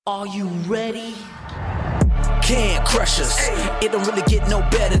Are you ready? Can Crushers. It don't really get no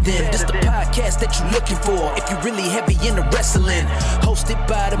better than this the podcast that you're looking for if you're really heavy into wrestling. Hosted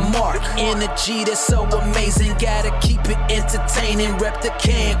by the Mark. Energy that's so amazing. Gotta keep it entertaining. Rep the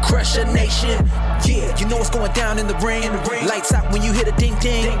Can Crusher Nation. Yeah, you know what's going down in the ring. Lights out when you hit a ding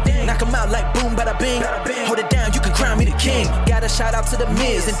ding. Knock 'em out like boom bada bing. Hold it down, you can crown me the king. Gotta shout out to the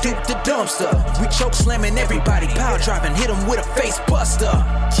Miz and Duke the Dumpster. We choke slamming everybody. Power driving, hit 'em with a face buster.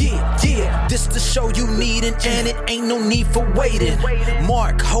 Yeah, this the show you need and it ain't no need for waiting.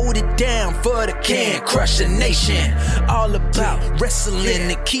 Mark, hold it down for the Can Crusher Nation. All about wrestling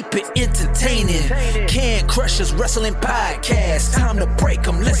and keep it entertaining. Can Crushers Wrestling Podcast. Time to break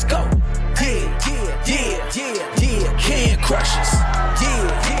 'em, let's go. Yeah. Can Crushers.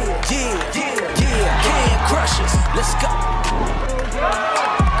 Yeah. Can Crushers, let's go.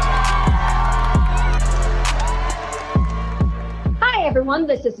 Hi everyone,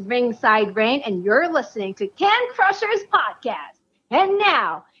 this is Ringside Rain and you're listening to Can Crushers Podcast. And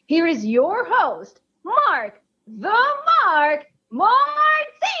now, here is your host, Mark the Mark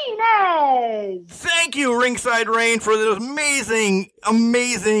Martinez. Thank you, Ringside Rain, for this amazing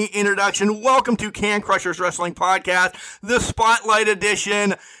introduction. Welcome to Can Crushers Wrestling Podcast, the Spotlight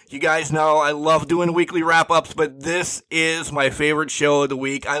Edition. You guys know I love doing weekly wrap-ups, but this is my favorite show of the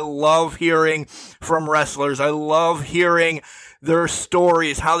week. I love hearing from wrestlers. I love hearing their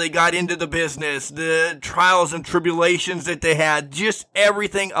stories, how they got into the business, the trials and tribulations that they had, just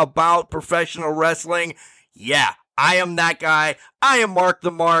everything about professional wrestling. Yeah, I am that guy. I am Mark the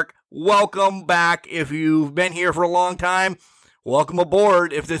Mark. Welcome back. If you've been here for a long time, welcome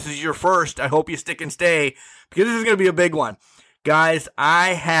aboard. If this is your first, I hope you stick and stay, because this is going to be a big one. Guys,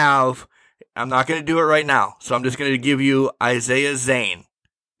 I'm not going to do it right now, so I'm just going to give you Isaiah Zane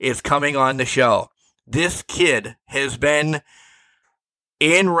is coming on the show. This kid has been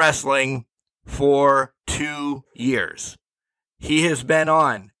in wrestling for 2 years. He has been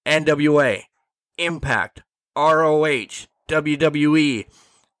on NWA, Impact, ROH, WWE,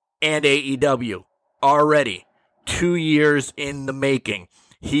 and AEW already. 2 years in the making.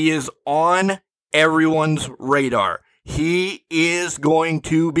 He is on everyone's radar. He is going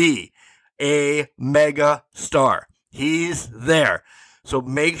to be a mega star. He's there. So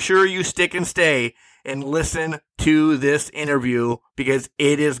make sure you stick and stay and listen to this interview, because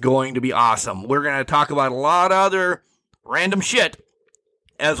it is going to be awesome. We're going to talk about a lot of other random shit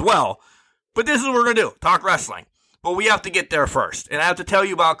as well, but this is what we're going to do, talk wrestling. But we have to get there first, and I have to tell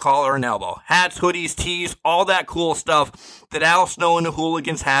you about Collar and Elbow. Hats, hoodies, tees, all that cool stuff that Al Snow and the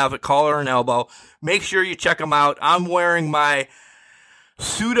Hooligans have at Collar and Elbow. Make sure you check them out. I'm wearing my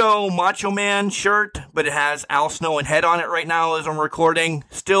pseudo Macho Man shirt, but it has Al Snow and Head on it right now as I'm recording.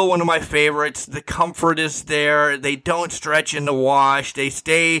 Still one of my favorites. The comfort is there. They don't stretch in the wash. They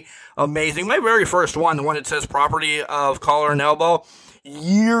stay amazing. My very first one, the one that says property of Collar and Elbow,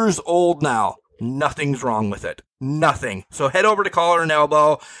 years old now. Nothing's wrong with it. Nothing. So head over to Collar and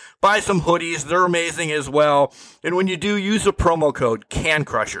Elbow, buy some hoodies. They're amazing as well. And when you do, use the promo code Can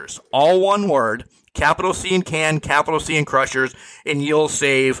Crushers. All one word. Capital C in Can, capital C in Crushers, and you'll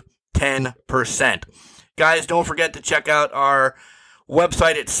save 10%. Guys, don't forget to check out our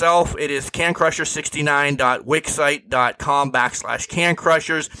website itself. It is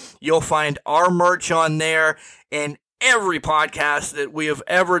cancrusher69.wixsite.com/cancrushers. You'll find our merch on there and every podcast that we have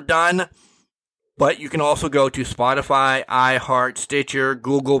ever done. But you can also go to Spotify, iHeart, Stitcher,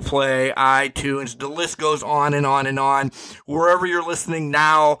 Google Play, iTunes. The list goes on and on and on. Wherever you're listening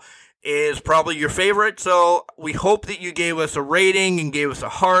now is probably your favorite, so we hope that you gave us a rating and gave us a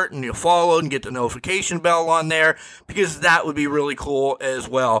heart and you followed and get the notification bell on there, because that would be really cool as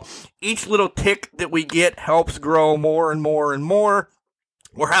well. Each little tick that we get helps grow more and more and more.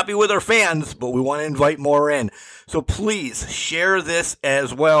 We're happy with our fans, but we want to invite more in. So please share this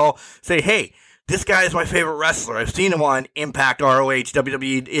as well. Say, hey, this guy is my favorite wrestler. I've seen him on Impact, ROH,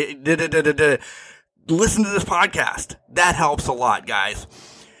 WWE. Listen to this podcast. That helps a lot, guys.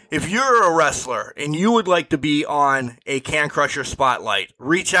 If you're a wrestler and you would like to be on a Can Crusher Spotlight,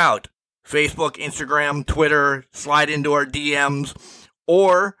 reach out. Facebook, Instagram, Twitter, slide into our DMs,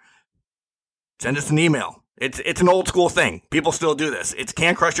 or send us an email. It's an old school thing. People still do this. It's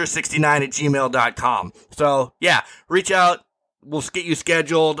cancrusher69@gmail.com. So, yeah, reach out. We'll get you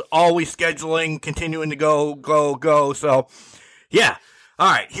scheduled. Always scheduling, continuing to go. So, yeah. All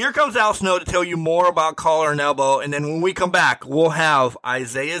right, here comes Al Snow to tell you more about Collar and Elbow, and then when we come back, we'll have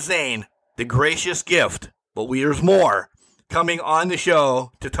Isaiah Zane, the gracious gift, but there's more, coming on the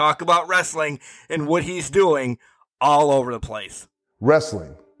show to talk about wrestling and what he's doing all over the place.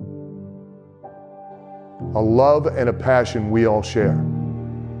 Wrestling, a love and a passion we all share.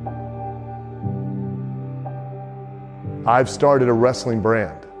 I've started a wrestling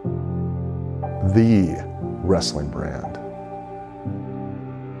brand. The wrestling brand.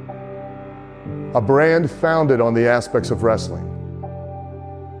 A brand founded on the aspects of wrestling.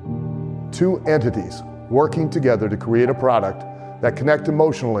 Two entities working together to create a product that connect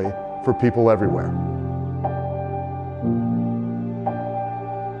emotionally for people everywhere.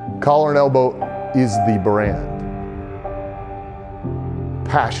 Collar and Elbow is the brand.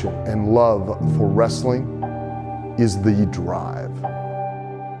 Passion and love for wrestling is the drive.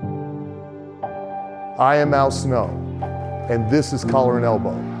 I am Al Snow, and this is Collar and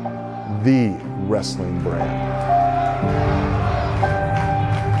Elbow, the wrestling brand.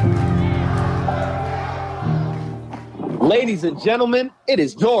 Ladies and gentlemen, it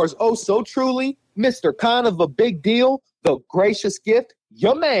is yours oh so truly, Mr. Kind of a Big Deal, the gracious gift,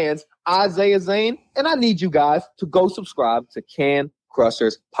 your man's Isaiah Zane, and I need you guys to go subscribe to Can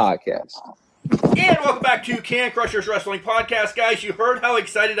Crushers Podcast. And welcome back to Can Crushers Wrestling Podcast, guys. You heard how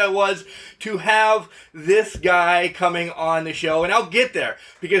excited I was to have this guy coming on the show, and I'll get there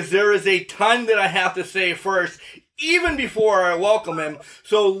because there is a ton that I have to say first, even before I welcome him.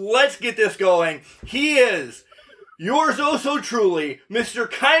 So let's get this going. He is yours oh so truly, Mr.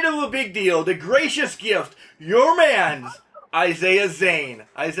 Kind of a Big Deal, the gracious gift, your man's Isaiah Zane.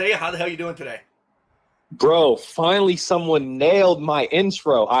 Isaiah, how the hell are you doing today? Bro, finally someone nailed my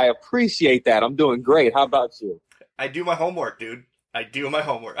intro. I appreciate that. I'm doing great. How about you? I do my homework, dude. I do my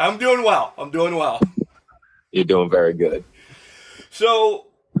homework. I'm doing well. You're doing very good. So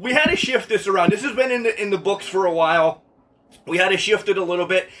we had to shift this around. This has been in the books for a while. We had to shift it a little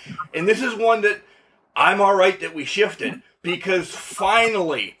bit. And this is one that I'm all right that we shifted because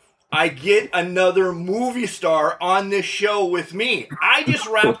finally I get another movie star on this show with me. I just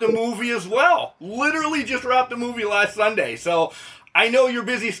wrapped a movie as well. Literally just wrapped a movie last Sunday. So I know your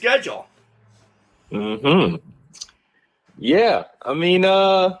busy schedule. Mm-hmm. Yeah. I mean,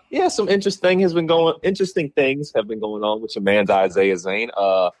 some interesting things have been going on with your man's Isaiah Zane.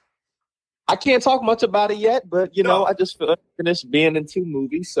 I can't talk much about it yet, but know, I just finished being in 2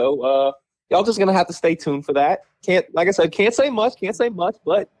 movies. So y'all just gonna have to stay tuned for that. Can't say much,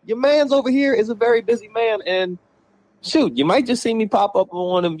 but your man's over here is a very busy man, and shoot, you might just see me pop up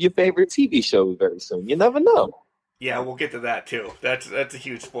on one of your favorite TV shows very soon. You never know. Yeah, we'll get to that too. That's a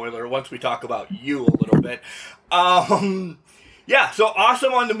huge spoiler once we talk about you a little bit. Yeah, so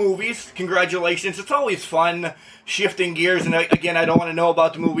awesome on the movies. Congratulations. It's always fun shifting gears. And again, I don't want to know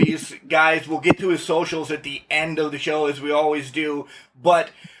about the movies, guys. We'll get to his socials at the end of the show, as we always do.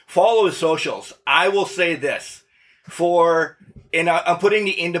 But follow his socials. I will say this. And I'm putting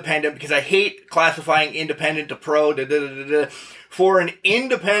the independent because I hate classifying independent to pro. For an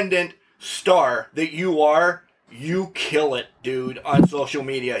independent star that you are, you kill it, dude, on social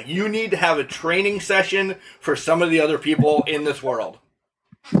media. You need to have a training session for some of the other people in this world.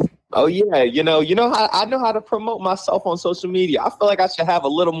 Oh yeah, you know how I know how to promote myself on social media. I feel like I should have a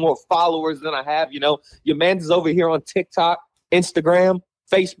little more followers than I have. Your man's is over here on TikTok, Instagram,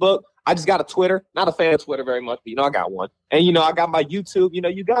 Facebook. I just got a Twitter. Not a fan of Twitter very much, but I got one. And I got my YouTube.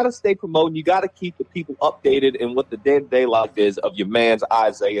 You gotta stay promoting. You gotta keep the people updated in what the day-to-day life is of your man's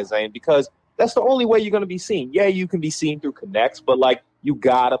Isaiah Zane, because that's the only way you're gonna be seen. Yeah, you can be seen through connects, but you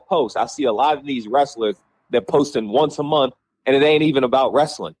gotta post. I see a lot of these wrestlers that posting once a month, and it ain't even about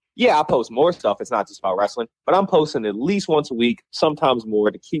wrestling. Yeah, I post more stuff. It's not just about wrestling, but I'm posting at least once a week, sometimes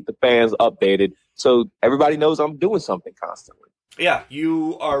more, to keep the fans updated so everybody knows I'm doing something constantly. Yeah,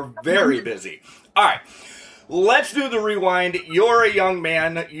 you are very busy. All right, let's do the rewind. You're a young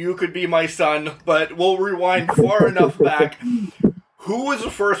man. You could be my son, but we'll rewind far enough back. Who was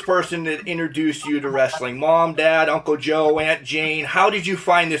the first person that introduced you to wrestling? Mom, Dad, Uncle Joe, Aunt Jane? How did you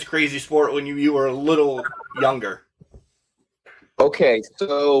find this crazy sport when you were a little younger? Okay,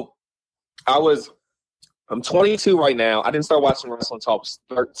 so I'm 22 right now. I didn't start watching wrestling until I was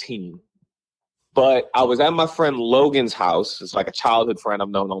 13. But I was at my friend Logan's house. It's like a childhood friend I've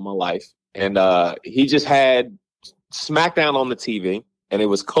known all my life. And he just had SmackDown on the TV. And it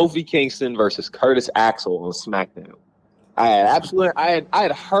was Kofi Kingston versus Curtis Axel on SmackDown. I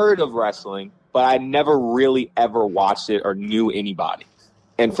had heard of wrestling, but I never really ever watched it or knew anybody.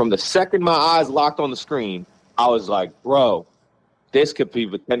 And from the second my eyes locked on the screen, I was like, bro, this could be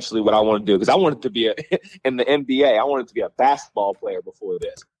potentially what I want to do. Because I wanted to be in the NBA. I wanted to be a basketball player before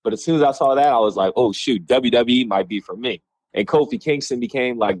this. But as soon as I saw that, I was like, oh, shoot, WWE might be for me. And Kofi Kingston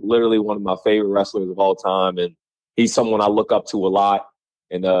became literally one of my favorite wrestlers of all time. And he's someone I look up to a lot.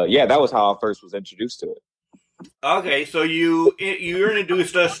 And that was how I first was introduced to it. Okay, so you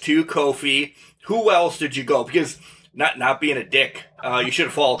introduced us to Kofi. Who else did you go? Because not being a dick, you should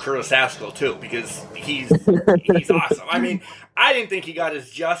have followed Curtis Haskell too, because he's awesome. I mean, I didn't think he got his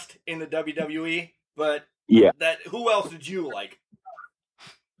just in the WWE, but Yeah. who else did you like?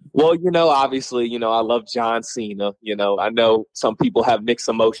 Well, obviously, I love John Cena. I know some people have mixed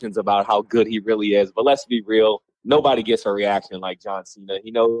emotions about how good he really is, but let's be real. Nobody gets a reaction like John Cena.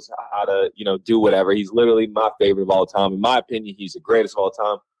 He knows how to, do whatever. He's literally my favorite of all time. In my opinion, he's the greatest of all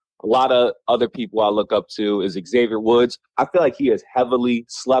time. A lot of other people I look up to is Xavier Woods. I feel like he is heavily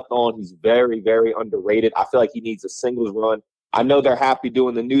slept on. He's very, very underrated. I feel like he needs a singles run. I know they're happy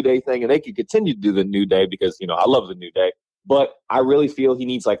doing the New Day thing, and they can continue to do the New Day because, I love the New Day. But I really feel he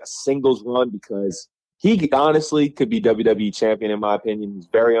needs like a singles run because he honestly could be WWE champion, in my opinion. He's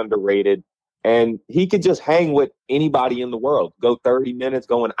very underrated. And he could just hang with anybody in the world, go 30 minutes,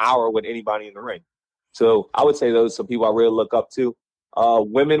 go an hour with anybody in the ring. So I would say those are some people I really look up to.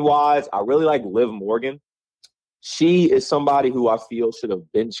 Women-wise, I really like Liv Morgan. She is somebody who I feel should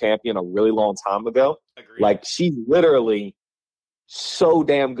have been champion a really long time ago. Agreed. Like, she's literally so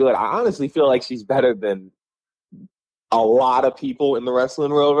damn good. I honestly feel like she's better than a lot of people in the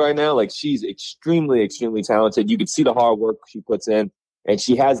wrestling world right now. Like, she's extremely, extremely talented. You can see the hard work she puts in. And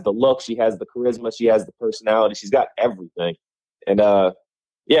she has the look, she has the charisma, she has the personality. She's got everything. And,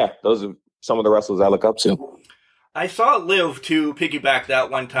 those are some of the wrestlers I look up to. I saw Liv, to piggyback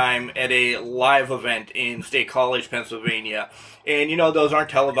that one time, at a live event in State College, Pennsylvania. And, those aren't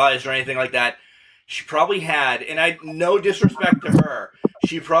televised or anything like that. She probably had, and no disrespect to her,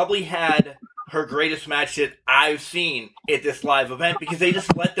 she probably had her greatest match that I've seen at this live event because they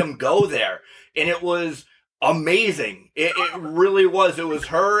just let them go there. And it was amazing. It really was. It was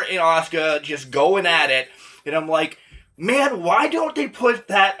her and Asuka just going at it. And I'm like, man, why don't they put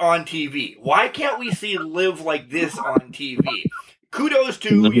that on TV? Why can't we see Liv like this on TV? Kudos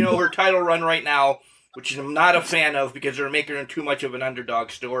to, her title run right now, which I'm not a fan of because they're making her too much of an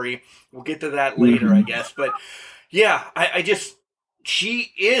underdog story. We'll get to that later, I guess. But yeah,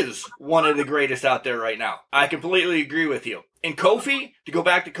 she is one of the greatest out there right now. I completely agree with you. And Kofi, to go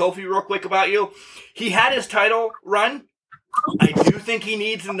back to Kofi real quick about you, he had his title run. I do think he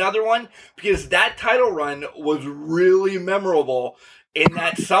needs another one because that title run was really memorable in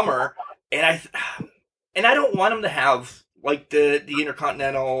that summer. And I don't want him to have like the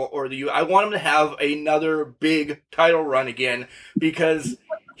Intercontinental or I want him to have another big title run again because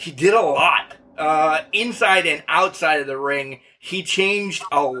he did a lot. Inside and outside of the ring, he changed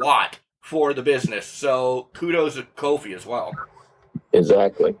a lot for the business. So kudos to Kofi as well.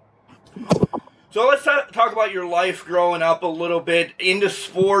 Exactly. So let's talk about your life growing up a little bit into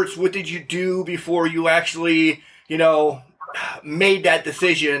sports. What did you do before you actually, made that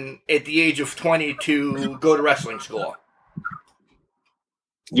decision at the age of 20 to go to wrestling school?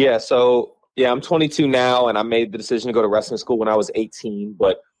 Yeah, I'm 22 now, and I made the decision to go to wrestling school when I was 18.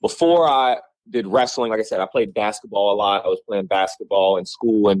 But before I did wrestling, like I said, I played basketball a lot. I was playing basketball in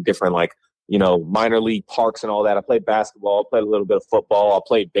school and different, minor league parks and all that. I played basketball, played a little bit of football. I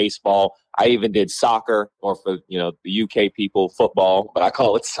played baseball. I even did soccer, or for, the UK people, football, but I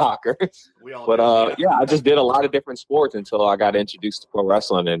call it soccer. I just did a lot of different sports until I got introduced to pro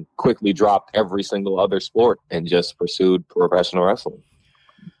wrestling and quickly dropped every single other sport and just pursued professional wrestling.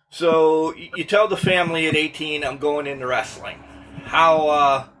 So you tell the family at 18, I'm going into wrestling.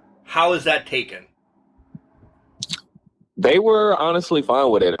 How is that taken? They were honestly fine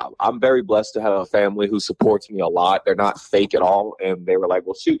with it. I'm very blessed to have a family who supports me a lot. They're not fake at all. And they were like,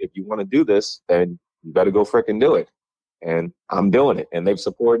 well, shoot, if you want to do this, then you better go frickin' do it. And I'm doing it. And they've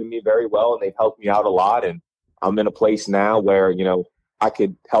supported me very well, and they've helped me out a lot. And I'm in a place now where, I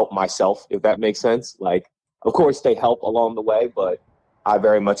could help myself, if that makes sense. Like, of course, they help along the way, but I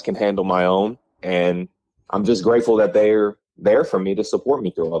very much can handle my own. And I'm just grateful that they're there for me to support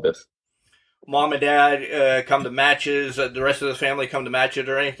me through all this. Mom and dad come to matches? The rest of the family come to matches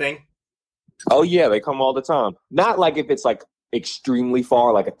or anything? Oh, yeah, they come all the time. Not like if it's like extremely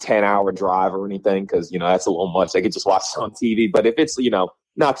far, like a 10-hour drive or anything, because, that's a little much. They could just watch it on TV. But if it's,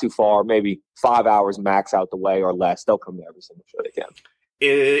 not too far, maybe 5 hours max out the way or less, they'll come to every single show they can.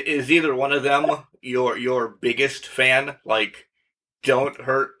 Is either one of them your biggest fan? Like, don't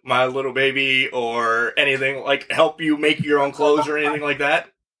hurt my little baby or anything, like help you make your own clothes or anything like that?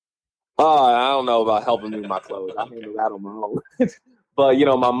 Oh, I don't know about helping me with my clothes. I handle that on my own. But,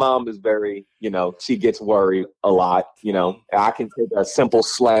 my mom is very, she gets worried a lot. I can take a simple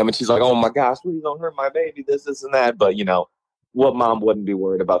slam and she's like, oh my gosh, please don't hurt my baby, this and that. But, what mom wouldn't be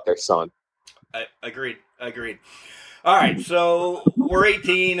worried about their son? Agreed. All right, so we're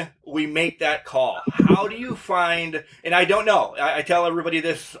 18. We make that call. How do you find, and I don't know, I tell everybody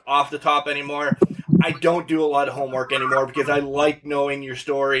this off the top anymore, I don't do a lot of homework anymore because I like knowing your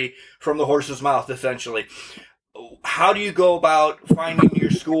story from the horse's mouth, essentially. How do you go about finding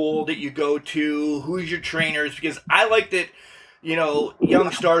your school that you go to? Who's your trainers? Because I like that,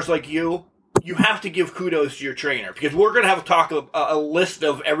 young stars like you have to give kudos to your trainer, because we're going to have to talk a list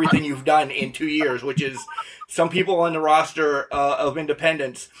of everything you've done in 2 years, which is some people on the roster of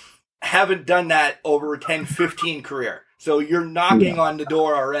independents haven't done that over a 10, 15 career. So you're knocking on the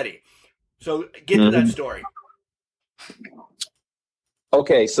door already. So get to that story.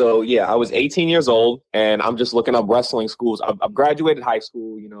 Okay, so I was 18 years old, and I'm just looking up wrestling schools. I've graduated high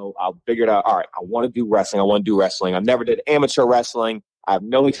school. I figured out, all right, I want to do wrestling. I never did amateur wrestling. I have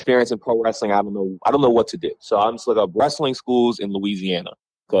no experience in pro wrestling. I don't know what to do. So I'm just looking up wrestling schools in Louisiana,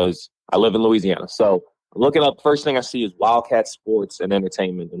 because I live in Louisiana. So I'm looking up, first thing I see is Wildcat Sports and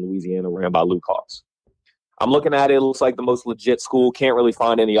Entertainment in Louisiana, ran by Luke Hawks. I'm looking at it. It looks like the most legit school. Can't really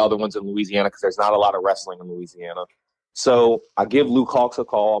find any other ones in Louisiana because there's not a lot of wrestling in Louisiana. So I give Luke Hawks a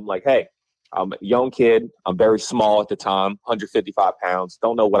call. I'm like, hey, I'm a young kid. I'm very small at the time, 155 pounds.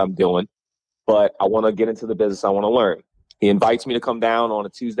 Don't know what I'm doing, but I want to get into the business. I want to learn. He invites me to come down on a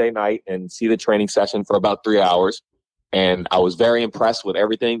Tuesday night and see the training session for about 3 hours. And I was very impressed with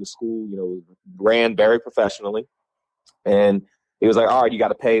everything. The school, ran very professionally. And he was like, all right, you got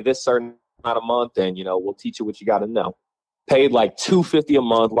to pay this certain amount a month, and, we'll teach you what you got to know. Paid like $250 a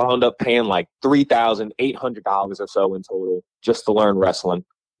month, wound up paying like $3,800 or so in total just to learn wrestling.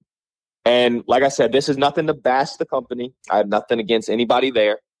 And like I said, this is nothing to bash the company. I have nothing against anybody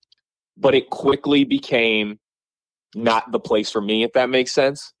there, but it quickly became not the place for me, if that makes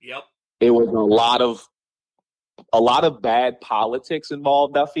sense. Yep. It was a lot of bad politics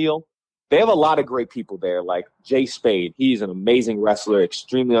involved, I feel. They have a lot of great people there, like Jay Spade. He's an amazing wrestler,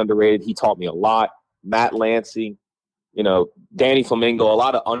 extremely underrated. He taught me a lot. Matt Lancey, Danny Flamingo, a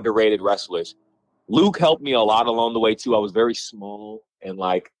lot of underrated wrestlers. Luke helped me a lot along the way too. I was very small, and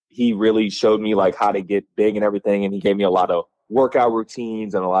he really showed me how to get big and everything. And he gave me a lot of workout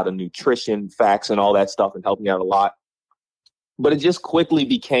routines and a lot of nutrition facts and all that stuff, and helped me out a lot. But it just quickly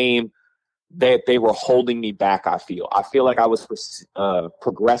became that they were holding me back. I feel like I was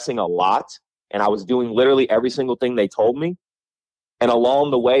progressing a lot, and I was doing literally every single thing they told me. And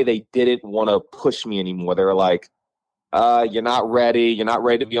along the way, they didn't want to push me anymore. They were like, you're not ready. You're not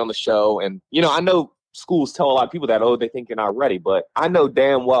ready to be on the show. And, I know schools tell a lot of people that, they think you're not ready. But I know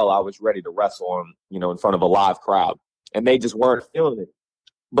damn well I was ready to wrestle on, in front of a live crowd. And they just weren't feeling it.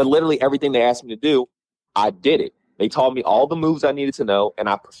 But literally everything they asked me to do, I did it. They taught me all the moves I needed to know, and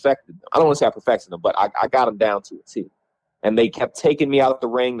I perfected them. I don't want to say I perfected them, but I got them down to a T. And they kept taking me out the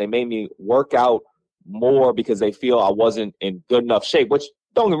ring. They made me work out more because they feel I wasn't in good enough shape, which,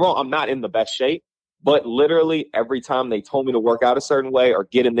 don't get me wrong, I'm not in the best shape. But literally every time they told me to work out a certain way or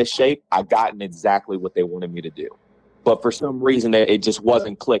get in this shape, I gotten exactly what they wanted me to do. But for some reason, it just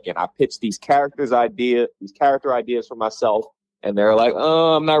wasn't clicking. I pitched these character ideas for myself, and they're like,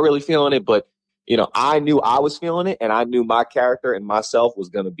 I'm not really feeling it. But, I knew I was feeling it, and I knew my character and myself was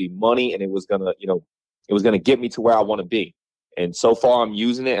going to be money, and it was going to get me to where I want to be. And so far I'm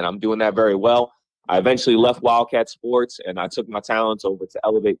using it, and I'm doing that very well. I eventually left Wildcat Sports, and I took my talents over to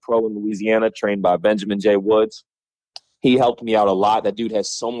Elevate Pro in Louisiana, trained by Benjamin J. Woods. He helped me out a lot. That dude has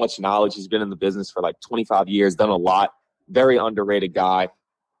so much knowledge. He's been in the business for 25 years, done a lot. Very underrated guy.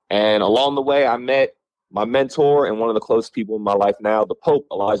 And along the way, I met my mentor and one of the closest people in my life now, the Pope,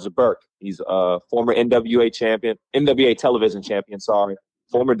 Elijah Burke. He's a former NWA television champion,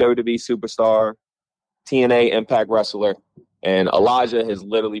 former WWE superstar, TNA Impact wrestler. And Elijah has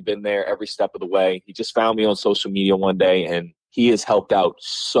literally been there every step of the way. He just found me on social media one day, and he has helped out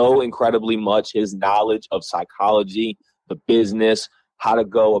so incredibly much. His knowledge of psychology, the business, how to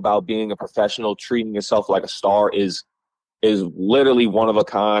go about being a professional, treating yourself like a star is literally one of a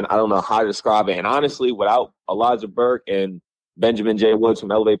kind. I don't know how to describe it. And honestly, without Elijah Burke and Benjamin J. Woods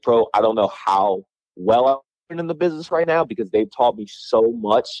from Elevate Pro, I don't know how well I'm doing in the business right now, because they've taught me so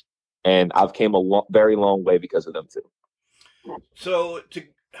much, and I've came a very long way because of them too. So,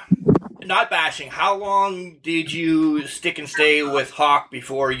 not bashing, how long did you stick and stay with Hawk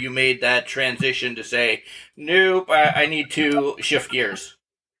before you made that transition to say, nope, I need to shift gears?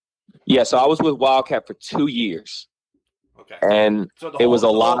 Yeah, so I was with Wildcat for 2 years. Okay. And so it was a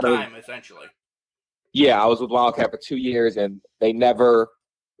lot of time, essentially. Yeah, I was with Wildcat for 2 years, and they never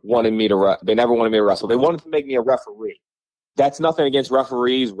wanted me to wrestle. They wanted to make me a referee. That's nothing against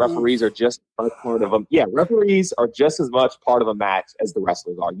referees. Referees are just part of them. Yeah, referees are just as much part of a match as the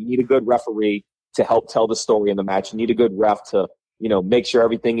wrestlers are. You need a good referee to help tell the story in the match. You need a good ref to, make sure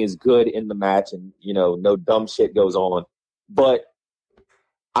everything is good in the match and, no dumb shit goes on. But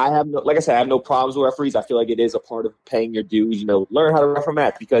like I said, I have no problems with referees. I feel like it is a part of paying your dues, learn how to ref a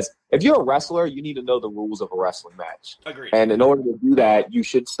match, because if you're a wrestler, you need to know the rules of a wrestling match. Agreed. And in order to do that, you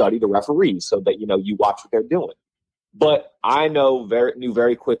should study the referees so that, you watch what they're doing. But I knew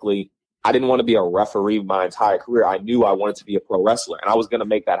very quickly I didn't want to be a referee my entire career. I knew I wanted to be a pro wrestler, and I was going to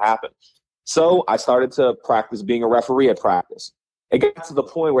make that happen. So I started to practice being a referee at practice. It got to the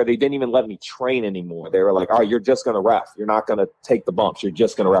point where they didn't even let me train anymore. They were like, all right, you're just going to ref. You're not going to take the bumps. You're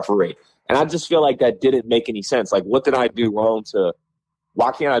just going to referee. And I just feel like that didn't make any sense. Like, what did I do wrong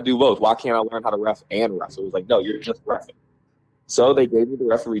why can't I do both? Why can't I learn how to ref and wrestle? It was like, no, you're just reffing. So they gave me the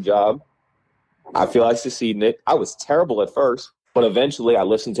referee job. I feel I succeeded in it. I was terrible at first, but eventually I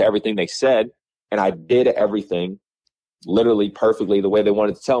listened to everything they said, and I did everything literally perfectly the way they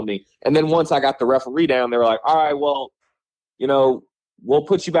wanted to tell me. And then once I got the referee down, they were like, all right, well, we'll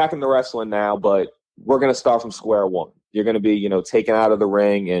put you back in the wrestling now, but we're going to start from square one. You're going to be, taken out of the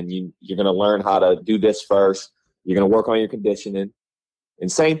ring, and you're going to learn how to do this first. You're going to work on your conditioning.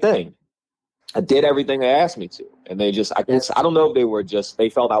 And same thing. I did everything they asked me to. And they just, I don't know if they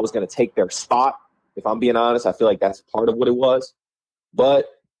felt I was going to take their spot. If I'm being honest, I feel like that's part of what it was. But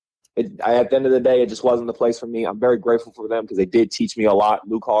at the end of the day, it just wasn't the place for me. I'm very grateful for them because they did teach me a lot.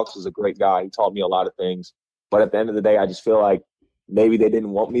 Luke Hawks was a great guy. He taught me a lot of things. But at the end of the day, I just feel like maybe they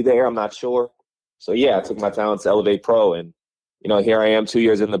didn't want me there. I'm not sure. So, yeah, I took my talents to Elevate Pro. And, here I am 2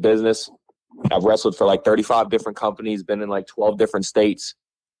 years in the business. I've wrestled for like 35 different companies, been in like 12 different states,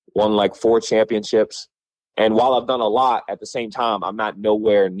 won like 4 championships. And while I've done a lot, at the same time, I'm not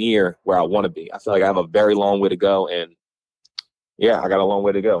nowhere near where I want to be. I feel like I have a very long way to go. And, yeah, I got a long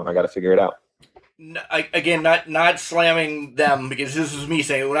way to go, and I got to figure it out. Again, not slamming them, because this is me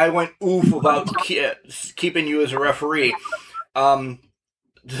saying when I went oof about keeping you as a referee,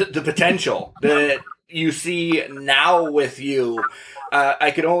 the potential that you see now with you, I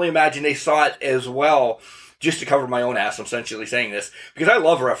could only imagine they saw it as well. Just to cover my own ass, I'm essentially saying this because I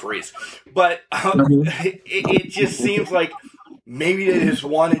love referees, but it just seems like maybe they just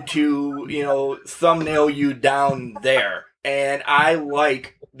wanted to, thumbnail you down there. And I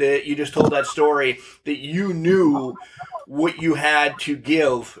like that you just told that story, that you knew what you had to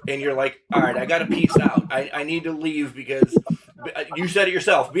give, and you're like, all right, I got to peace out. I need to leave because you said it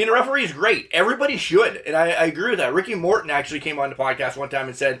yourself. Being a referee is great. Everybody should. And I agree with that. Ricky Morton actually came on the podcast one time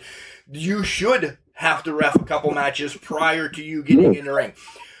and said, you should have to ref a couple matches prior to you getting in the ring.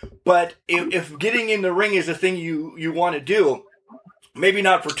 But if getting in the ring is a thing you want to do, maybe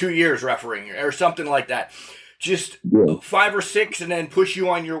not for 2 years refereeing or something like that. Just 5 or 6 and then push you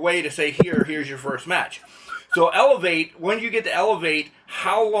on your way to say, here's your first match. So Elevate, when you get to Elevate,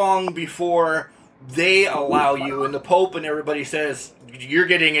 how long before they allow you and the Pope and everybody says you're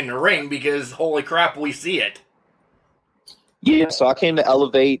getting in the ring because holy crap, we see it? Yeah, so I came to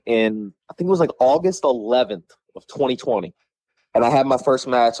Elevate in, I think it was like August 11th of 2020. And I had my first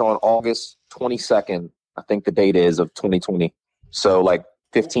match on August 22nd, I think the date is, of 2020. So like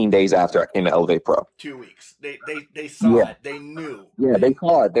 15 days after I came to Elevate Pro. 2 weeks. They saw it. They knew. Yeah, they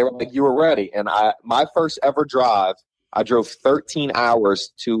saw it. They were like, you were ready. And my first ever drive, I drove 13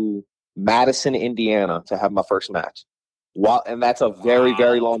 hours to Madison, Indiana to have my first match. And that's a very,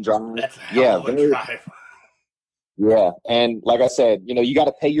 very long drive. That's a hell of a drive. Yeah. And like I said, you got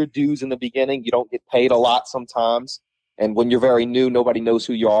to pay your dues in the beginning. You don't get paid a lot sometimes. And when you're very new, nobody knows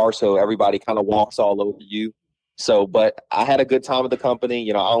who you are. So everybody kind of walks all over you. So, but I had a good time with the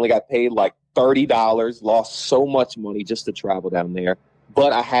company. I only got paid like $30, lost so much money just to travel down there.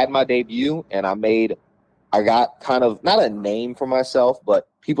 But I had my debut and I got kind of not a name for myself, but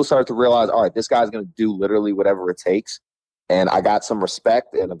people started to realize, all right, this guy's going to do literally whatever it takes. And I got some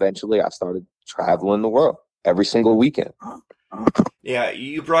respect. And eventually I started traveling the world every single weekend. Yeah,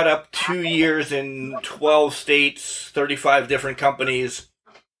 you brought up 2 years in 12 states, 35 different companies.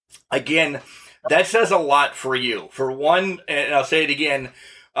 Again, that says a lot for you. For one, and I'll say it again,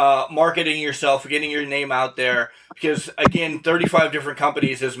 marketing yourself, getting your name out there. Because, again, 35 different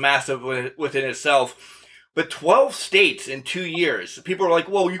companies is massive within itself. But 12 states in 2 years. People are like,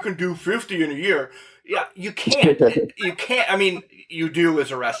 well, you can do 50 in a year. Yeah, you can't. You can't. I mean, you do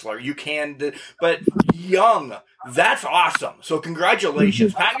as a wrestler. You can. But young, that's awesome. So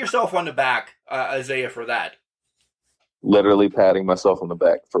congratulations. Pat yourself on the back, Isaiah, for that. Literally patting myself on the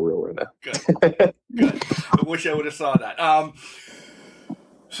back for real right now. Good. I wish I would have saw that.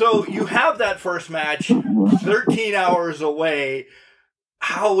 So you have that first match, 13 hours away.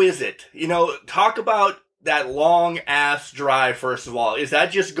 How is it? Talk about that long ass drive. First of all, is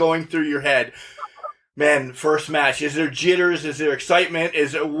that just going through your head? Man, first match. Is there jitters? Is there excitement?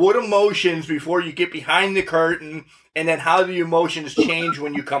 What emotions before you get behind the curtain? And then how do the emotions change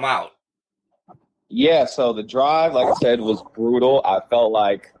when you come out? Yeah, so the drive, like I said, was brutal. I felt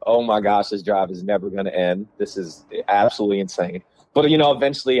like, oh my gosh, this drive is never going to end. This is absolutely insane. But,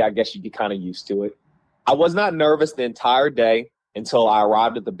 eventually I guess you get kind of used to it. I was not nervous the entire day until I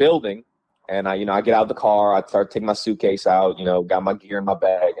arrived at the building. And I get out of the car, I start taking my suitcase out, got my gear in my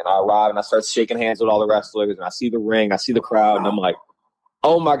bag, and I arrive and I start shaking hands with all the wrestlers, and I see the ring, I see the crowd, and I'm like,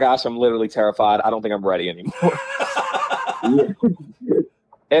 oh my gosh, I'm literally terrified. I don't think I'm ready anymore.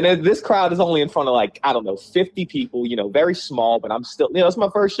 And this crowd is only in front of 50 people, very small, but I'm still, it's my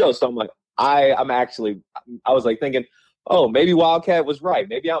first show. So I'm like, I was like thinking, oh, maybe Wildcat was right.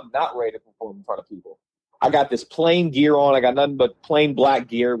 Maybe I'm not ready to perform in front of people. I got this plain gear on. I got nothing but plain black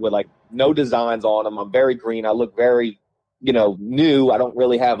gear with no designs on them. I'm very green. I look very, new. I don't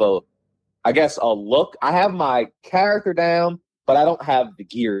really have a look. I have my character down, but I don't have the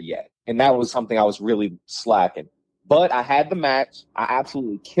gear yet. And that was something I was really slacking. But I had the match. I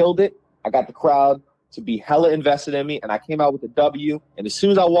absolutely killed it. I got the crowd to be hella invested in me, and I came out with a W. And as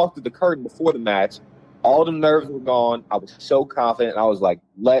soon as I walked through the curtain before the match, all the nerves were gone. I was so confident. I was like,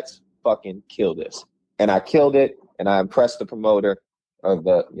 let's fucking kill this. And I killed it, and I impressed the promoter of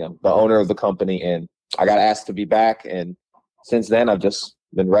the owner of the company, and I got asked to be back. And since then, I've just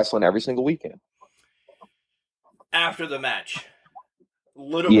been wrestling every single weekend. After the match,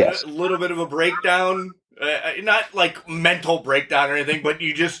 little bit of a breakdown, not like mental breakdown or anything, but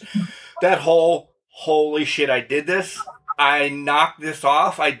you just that whole holy shit, I did this, I knocked this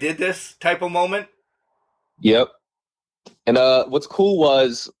off, I did this type of moment. Yep. And what's cool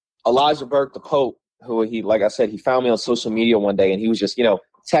was Elijah Burke, the Pope, who like I said, he found me on social media one day, and he was just,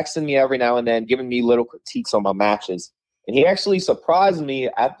 texting me every now and then, giving me little critiques on my matches. And he actually surprised me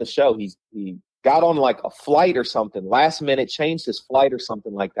at the show. He got on a flight or something, last minute, changed his flight or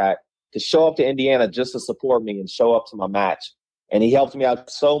something like that to show up to Indiana just to support me and show up to my match. And he helped me out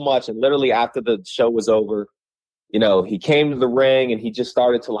so much. And literally after the show was over, he came to the ring and he just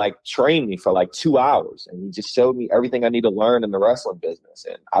started to train me for 2 hours. And he just showed me everything I need to learn in the wrestling business.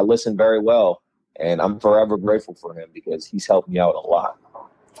 And I listened very well. And I'm forever grateful for him because he's helped me out a lot.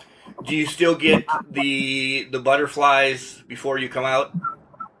 Do you still get the butterflies before you come out?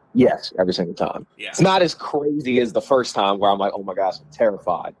 Yes, every single time. Yeah. It's not as crazy as the first time where I'm like, oh my gosh, I'm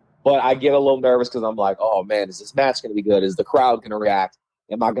terrified. But I get a little nervous because I'm like, oh man, is this match going to be good? Is the crowd going to react?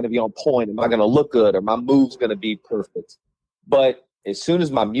 Am I going to be on point? Am I going to look good? Are my moves going to be perfect? But as soon as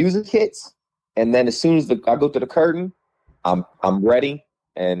my music hits, and then as soon as I go through the curtain, I'm ready,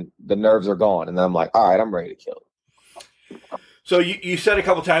 and the nerves are gone. And then I'm like, all right, I'm ready to kill it. So you said a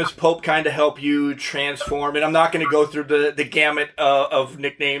couple times Pope kind of helped you transform, and I'm not going to go through the gamut of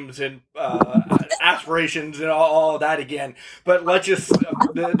nicknames and aspirations and all that again, but let's just,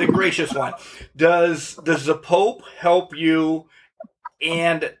 the gracious one. Does the Pope help you?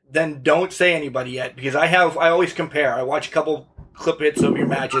 And then don't say anybody yet, because I always compare. I watch a couple clip hits of your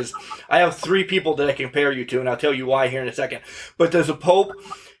matches. I have 3 people that I compare you to, and I'll tell you why here in a second. But does a Pope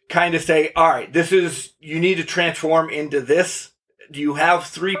kind of say, all right, you need to transform into this? Do you have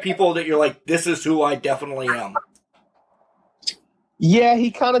 3 people that you're like, this is who I definitely am? Yeah,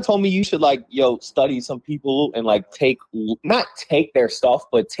 he kind of told me you should study some people and not take their stuff,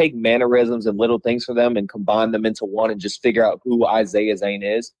 but take mannerisms and little things for them and combine them into one and just figure out who Isaiah Zane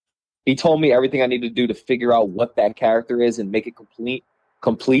is. He told me everything I need to do to figure out what that character is and make it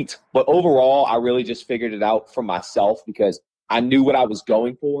complete. But overall, I really just figured it out for myself because I knew what I was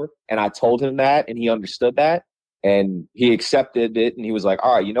going for, and I told him that, and he understood that. And he accepted it, and he was like,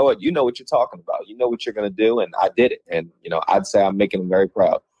 all right, you know what? You know what you're talking about. You know what you're going to do, and I did it. And, I'd say I'm making him very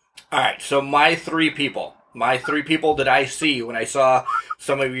proud. All right, so my three people that I see when I saw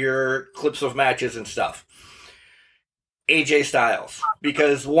some of your clips of matches and stuff. AJ Styles,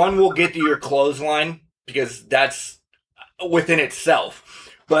 because one will get to your clothesline, because that's within itself.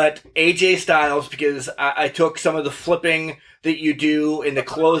 But AJ Styles, because I took some of the flipping that you do in the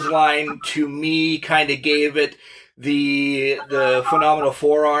clothesline, to me, kind of gave it the phenomenal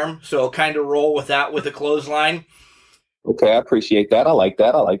forearm. So kind of roll with that with the clothesline. Okay, I appreciate that. I like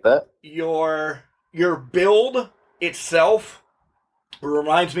that. Your build itself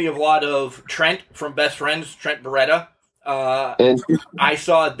reminds me of a lot of Trent from Best Friends, Trent Beretta. I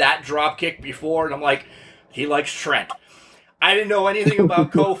saw that drop kick before, and I'm like, he likes Trent. I didn't know anything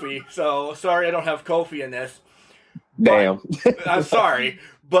about Kofi, so sorry I don't have Kofi in this. Damn. I'm sorry.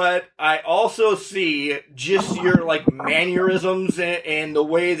 But I also see just your mannerisms and the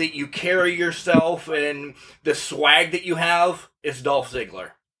way that you carry yourself and the swag that you have is Dolph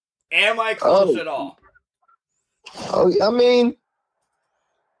Ziggler. Am I close at all? Oh, I mean,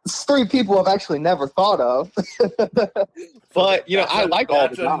 it's three people I've actually never thought of. But, I like all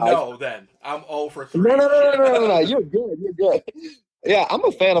the guys. No, then. I'm 0 for 3. No. You're good. Yeah, I'm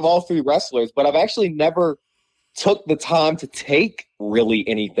a fan of all three wrestlers, but I've actually never took the time to take really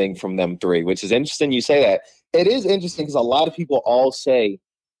anything from them three, which is interesting you say that. It is interesting because a lot of people all say,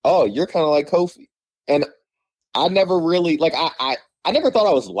 oh, you're kind of like Kofi. And I never really, I never thought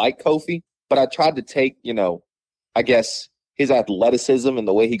I was like Kofi, but I tried to take, I guess his athleticism and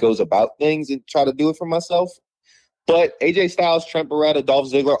the way he goes about things and try to do it for myself. But AJ Styles, Trent Beretta, Dolph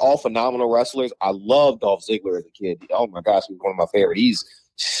Ziggler, all phenomenal wrestlers. I loved Dolph Ziggler as a kid. Oh my gosh, he was one of my favorite. He's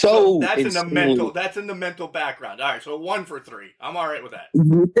so that's in the mental background. All right, so 1 for 3. I'm all right with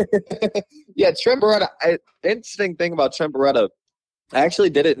that. Yeah, Trent Beretta. The interesting thing about Trent Beretta, I actually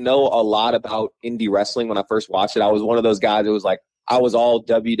didn't know a lot about indie wrestling when I first watched it. I was one of those guys that was like, I was all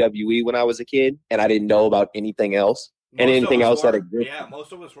WWE when I was a kid, and I didn't know about anything else. That existed. Yeah,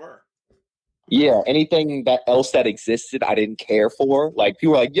 most of us were. Yeah, anything else that existed, I didn't care for. Like,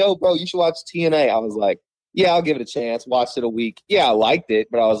 people were like, yo, bro, you should watch TNA. I was like, yeah, I'll give it a chance. Watched it a week. Yeah, I liked it,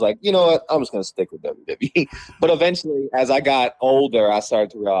 but I was like, you know what? I'm just going to stick with WWE. But eventually, as I got older, I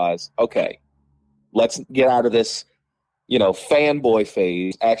started to realize, okay, let's get out of this, fanboy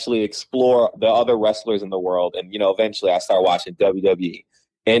phase, actually explore the other wrestlers in the world. And, eventually I started watching WWE,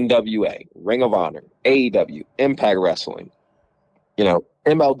 NWA, Ring of Honor, AEW, Impact Wrestling,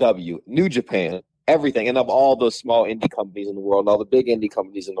 MLW, New Japan, everything. And of all those small indie companies in the world, all the big indie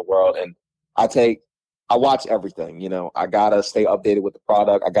companies in the world. And I watch everything. I got to stay updated with the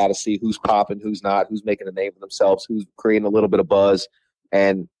product. I got to see who's popping, who's not, who's making a name for themselves, who's creating a little bit of buzz.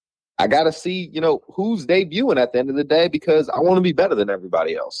 And I got to see, who's debuting at the end of the day, because I want to be better than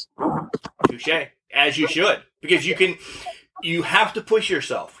everybody else. Touché. As you should. Because you have to push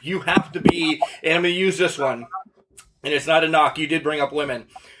yourself. You have to be, and I'm going to use this one, and it's not a knock. You did bring up women.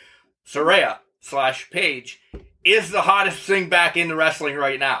 Saraya / Paige is the hottest thing back into wrestling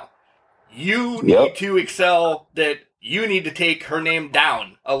right now. You need to excel, that you need to take her name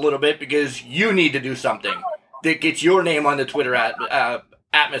down a little bit, because you need to do something that gets your name on the Twitter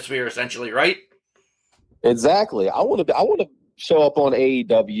atmosphere, essentially, right? Exactly. I want to show up on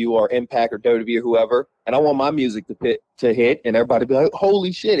AEW or Impact or WWE or whoever, and I want my music to hit, and everybody be like,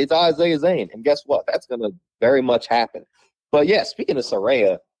 holy shit, it's Isaiah Zane. And guess what? That's going to very much happen. But yeah, speaking of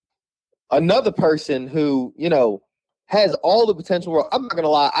Saraya, another person who, has all the potential. I'm not going to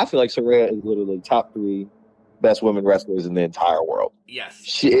lie. I feel like Saraya is literally top 3 best women wrestlers in the entire world.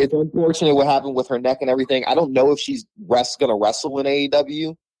 Yes. It's unfortunate what happened with her neck and everything. I don't know if she's going to wrestle in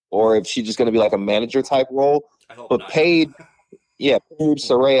AEW or if she's just going to be like a manager type role. I hope but not. Paige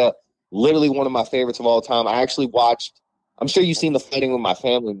Saraya, literally one of my favorites of all time. I actually watched, I'm sure you've seen the Fighting With My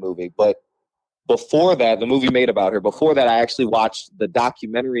Family movie, but before that, the movie made about her. Before that, I actually watched the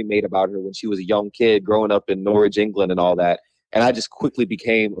documentary made about her when she was a young kid growing up in Norwich, England and all that. And I just quickly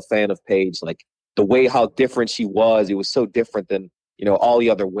became a fan of Paige. Like, the way how different she was, it was so different than, all the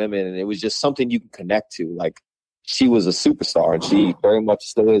other women. And it was just something you can connect to. Like, she was a superstar, and she very much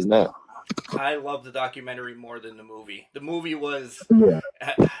still is now. I love the documentary more than the movie. The movie was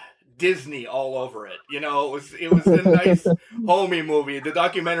Disney all over it. It was a nice homey movie. The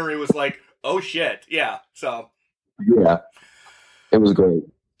documentary was like, oh shit, yeah. So yeah, it was great.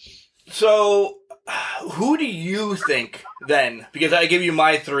 So who do you think then? Because I give you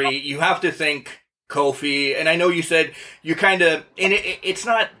my 3, you have to think Kofi, and I know you said you kind of, and it's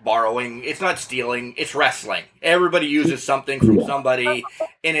not borrowing, it's not stealing, it's wrestling. Everybody uses something from somebody,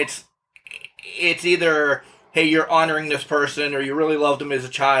 and it's either, hey, you're honoring this person, or you really loved him as a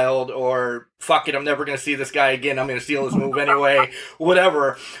child, or fuck it, I'm never going to see this guy again, I'm going to steal his move anyway,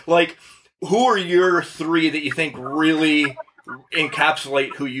 whatever. Like, who are your 3 that you think really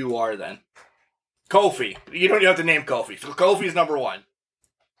encapsulate who you are then? Kofi. You don't even have to name Kofi. So Kofi's number 1.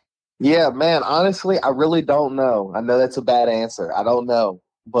 Yeah, man, honestly, I really don't know. I know that's a bad answer. I don't know.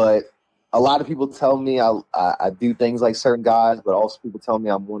 But a lot of people tell me I do things like certain guys, but also people tell me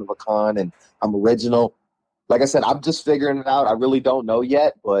I'm one of a kind and I'm original. Like I said, I'm just figuring it out. I really don't know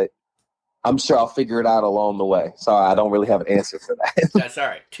yet, but I'm sure I'll figure it out along the way. Sorry, I don't really have an answer for that. That's all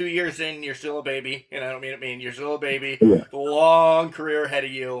right. 2 years in, you're still a baby. And I don't mean you're still a baby. Yeah. Long career ahead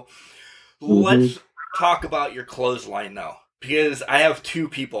of you. Mm-hmm. Let's talk about your clothesline now. Because I have 2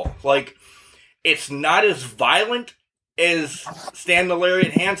 people. Like, it's not as violent as Stan the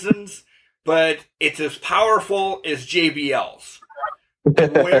Lariat Hansen's, but it's as powerful as JBL's.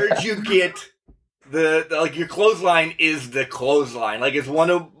 Where'd you get the your clothesline is the clothesline. Like, it's one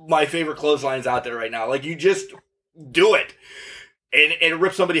of my favorite clotheslines out there right now. Like, you just do it. and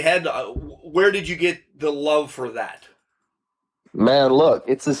rip somebody's head. Where did you get the love for that? Man, look,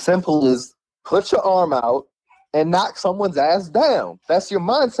 it's as simple as put your arm out and knock someone's ass down. That's your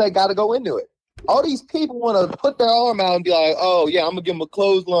mindset. Got to go into it. All these people want to put their arm out and be like, oh, yeah, I'm going to give him a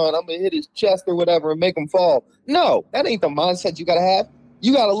clothesline. I'm going to hit his chest or whatever and make him fall. No, that ain't the mindset you got to have.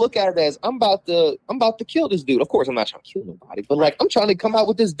 You got to look at it as I'm about to kill this dude. Of course, I'm not trying to kill nobody, but like I'm trying to come out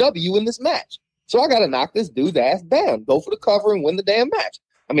with this W in this match. So I got to knock this dude's ass down, go for the cover and win the damn match.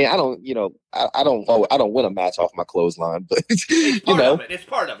 I mean, I don't win a match off my clothesline, but It's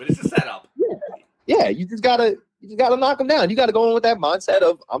part of it. It's a setup. Yeah, you just gotta knock him down. You gotta go in with that mindset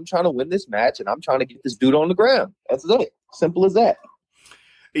of I'm trying to win this match and I'm trying to get this dude on the ground. That's it. Simple as that.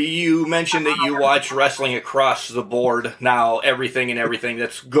 You mentioned that you watch wrestling across the board now, everything.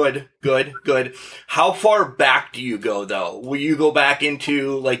 That's good. How far back do you go, though? Will you go back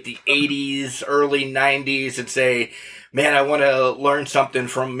into like the 80s, early 90s and say, man, I want to learn something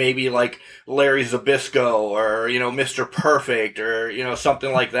from maybe like Larry Zbyszko or, Mr. Perfect or,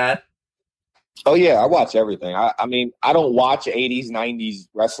 something like that? Oh, yeah, I watch everything. I mean, I don't watch 80s, 90s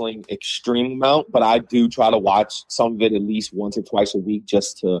wrestling extreme amount, but I do try to watch some of it at least once or twice a week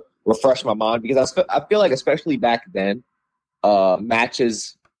just to refresh my mind because I feel like especially back then,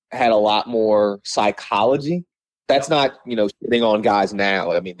 matches had a lot more psychology. That's not, shitting on guys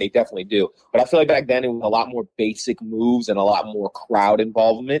now. I mean, they definitely do. But I feel like back then it was a lot more basic moves and a lot more crowd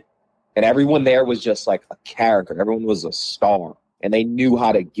involvement. And everyone there was just like a character. Everyone was a star. And they knew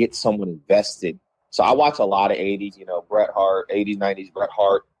how to get someone invested. So I watch a lot of 80s, Bret Hart, 80s, 90s, Bret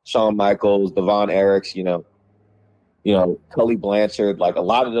Hart, Shawn Michaels, Devon Eriks, Tully Blanchard. Like a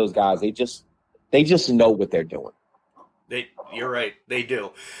lot of those guys, they just know what they're doing. You're right. They do.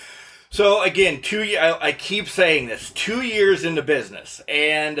 So again, I keep saying this, 2 years into business.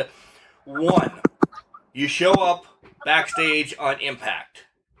 And one, you show up backstage on Impact.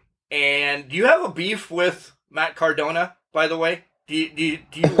 And do you have a beef with Matt Cardona, by the way? Do you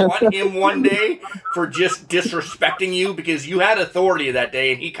want him one day for just disrespecting you? Because you had authority that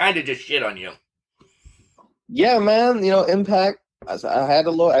day, and he kind of just shit on you. Yeah, man. Impact, I had a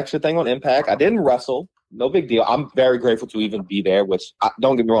little extra thing on Impact. I didn't wrestle. No big deal. I'm very grateful to even be there, which,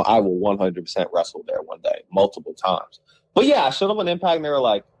 don't get me wrong, I will 100% wrestle there one day, multiple times. But, yeah, I showed up on Impact, and they were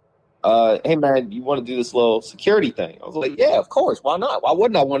like, hey, man, you want to do this little security thing? I was like, yeah, of course. Why not? Why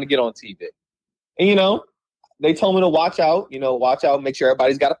wouldn't I want to get on TV? And, they told me to watch out, make sure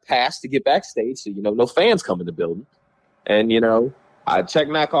everybody's got a pass to get backstage so, no fans come in the building. And, I checked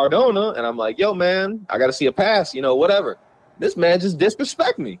Matt Cardona, and I'm like, yo, man, I got to see a pass, whatever. This man just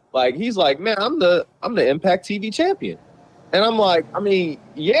disrespect me. Like, he's like, man, I'm the Impact TV champion. And I'm like, I mean,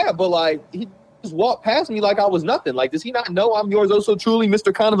 yeah, but, like, he just walked past me like I was nothing. Like, does he not know I'm yours oh so truly,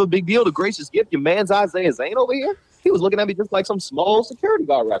 Mr. Kind of a Big Deal, the gracious gift, your man's Isaiah Zane over here? He was looking at me just like some small security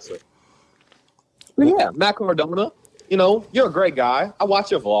guard wrestler. But yeah, Matt Cardona, you're a great guy. I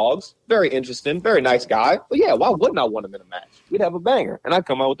watch your vlogs. Very interesting. Very nice guy. But yeah, why wouldn't I want him in a match? We'd have a banger, and I'd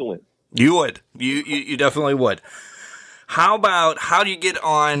come out with the win. You would. You definitely would. How do you get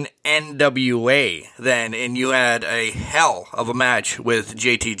on NWA then, and you had a hell of a match with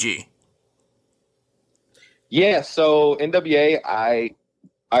JTG? Yeah, so NWA, I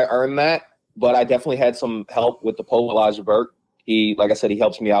earned that, but I definitely had some help with the Pole Elijah Burke. He, like I said, he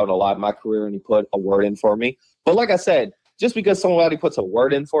helps me out a lot in my career, and he put a word in for me. But like I said, just because somebody puts a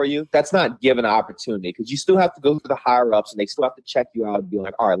word in for you, that's not given an opportunity because you still have to go through the higher-ups, and they still have to check you out and be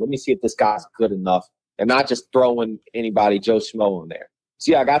like, all right, let me see if this guy's good enough, and not just throwing anybody, Joe Schmo, on there.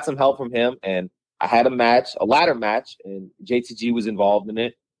 So, yeah, I got some help from him, and I had a ladder match, and JTG was involved in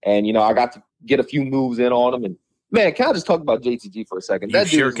it. And, I got to get a few moves in on him. And, man, can I just talk about JTG for a second? That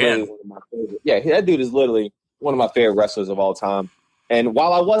dude is literally one of my favorite. Yeah, that dude is literally one of my favorite wrestlers of all time. And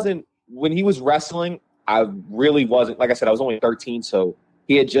while when he was wrestling, I really wasn't, like I said, I was only 13, so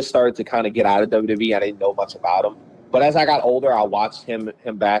he had just started to kind of get out of WWE. I didn't know much about him. But as I got older, I watched him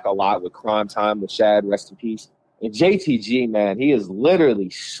back a lot with Crime Time, with Shad, rest in peace. And JTG, man, he is literally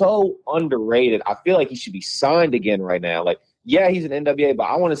so underrated. I feel like he should be signed again right now. Like, yeah, he's an NWA, but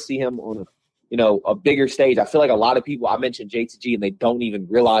I want to see him on a bigger stage. I feel like a lot of people, I mentioned JTG and they don't even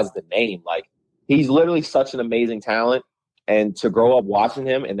realize the name. Like, he's literally such an amazing talent. And to grow up watching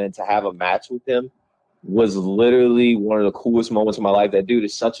him and then to have a match with him was literally one of the coolest moments of my life. That dude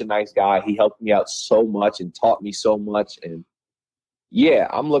is such a nice guy. He helped me out so much and taught me so much. And yeah,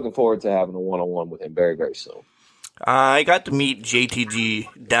 I'm looking forward to having a one-on-one with him very, very soon. I got to meet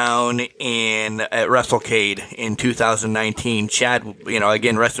JTG down at WrestleCade in 2019. Chad,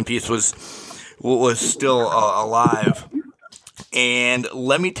 again, rest in peace, was still alive. And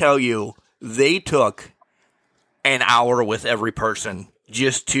let me tell you, they took an hour with every person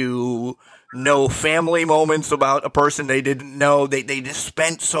just to know family moments about a person they didn't know. They just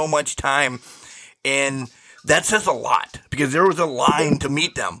spent so much time, and that says a lot because there was a line to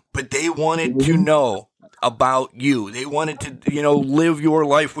meet them, but they wanted to know about you. They wanted to, live your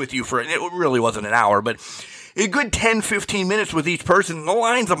life with you it really wasn't an hour, but a good 10, 15 minutes with each person. The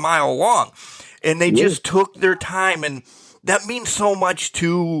line's a mile long, and they just took their time, and that means so much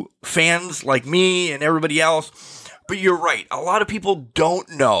to fans like me and everybody else. But you're right. A lot of people don't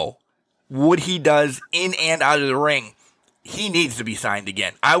know what he does in and out of the ring. He needs to be signed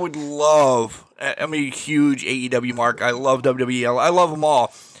again. I'm a huge AEW mark. I love WWL. I love them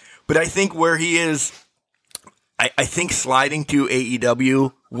all. But I think where he is, I think sliding to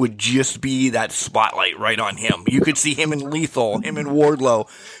AEW would just be that spotlight right on him. You could see him in Lethal, him in Wardlow.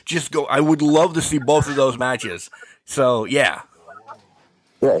 I would love to see both of those matches. So, yeah.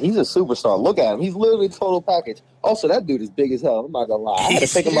 Yeah, he's a superstar. Look at him. He's literally a total package. Also, that dude is big as hell. I'm not going to lie.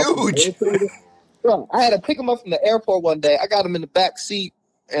 He's huge. I had to pick him up from the airport one day. I got him in the back seat,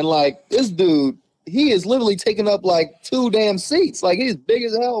 and, this dude, he is literally taking up, 2 damn seats. He's big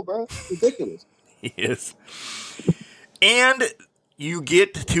as hell, bro. It's ridiculous. He is. And you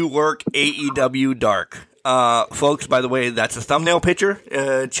get to work AEW Dark. Folks, by the way, that's a thumbnail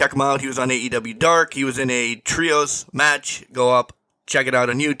picture. Check him out. He was on AEW Dark. He was in a trios match. Go up, check it out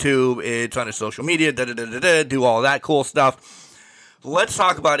on YouTube. It's on his social media. Do all that cool stuff. Let's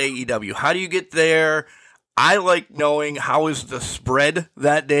talk about AEW. How do you get there? I like knowing how is the spread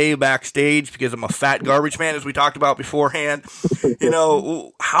that day backstage because I'm a fat garbage man, as we talked about beforehand.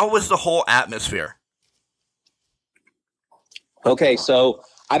 How was the whole atmosphere? Okay, so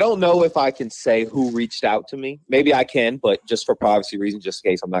I don't know if I can say who reached out to me. Maybe I can, but just for privacy reasons, just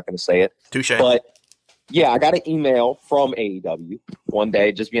in case, I'm not going to say it. Touche. But, yeah, I got an email from AEW one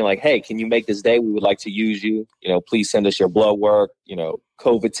day just being like, hey, can you make this day? We would like to use you. Please send us your blood work,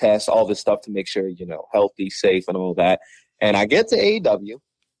 COVID tests, all this stuff to make sure, healthy, safe, and all that. And I get to AEW,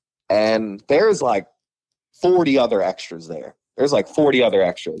 and there's 40 other extras there. There's 40 other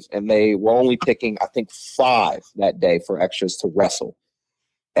extras, and they were only picking, I think, 5 that day for extras to wrestle.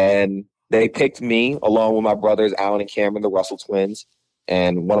 And they picked me along with my brothers, Alan and Cameron, the Russell twins,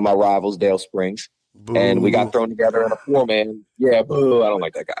 and one of my rivals, Dale Springs. Boo. And we got thrown together in a 4-man. Yeah, boo, I don't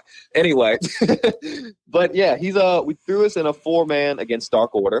like that guy. Anyway, but yeah, we threw us in a 4-man against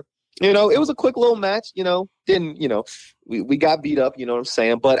Dark Order. It was a quick little match, we got beat up, you know what I'm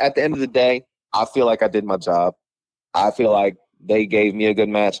saying? But at the end of the day, I feel like I did my job. I feel like they gave me a good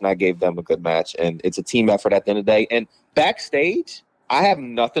match and I gave them a good match. And it's a team effort at the end of the day. And backstage, I have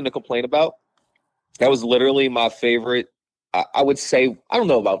nothing to complain about. That was literally my favorite. I would say, I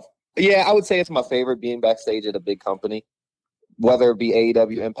would say it's my favorite being backstage at a big company, whether it be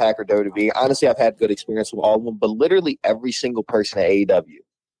AEW, Impact, or WWE. Honestly, I've had good experience with all of them, but literally every single person at AEW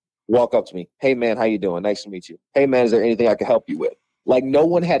walk up to me. Hey, man, how you doing? Nice to meet you. Hey, man, is there anything I can help you with? No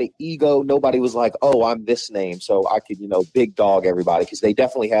one had an ego. Nobody was like, oh, I'm this name, so I could, big dog everybody, because they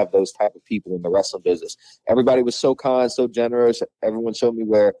definitely have those type of people in the wrestling business. Everybody was so kind, so generous. Everyone showed me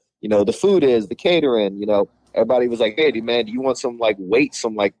where, the food is, the catering, Everybody was like, hey, man, do you want some, weights,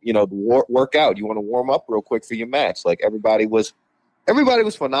 some, workout? You want to warm up real quick for your match? Everybody was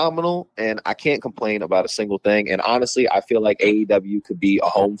phenomenal, and I can't complain about a single thing. And honestly, I feel like AEW could be a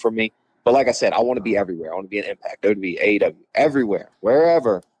home for me. But like I said, I want to be everywhere. I want to be an Impact, WWE, AEW, everywhere,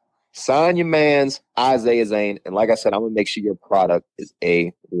 wherever. Sign your mans, Isaiah Zane. And like I said, I'm going to make sure your product is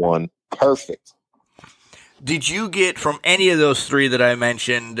A1 perfect. Did you get from any of those 3 that I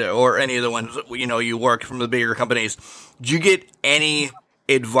mentioned or any of the ones, you worked from the bigger companies, did you get any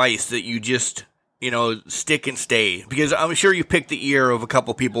advice that you just, stick and stay? Because I'm sure you picked the ear of a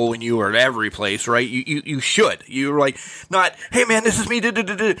couple people when you were at every place, right? You should. You were not, hey man, this is me,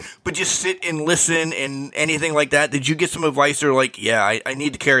 but just sit and listen and anything like that. Did you get some advice or yeah, I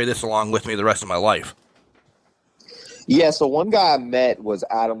need to carry this along with me the rest of my life? Yeah, so one guy I met was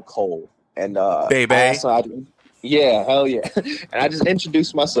Adam Cole. And Baby. Yeah, hell yeah. And I just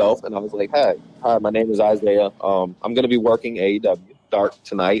introduced myself, and I was like, hi, my name is Isaiah. I'm going to be working AEW Dark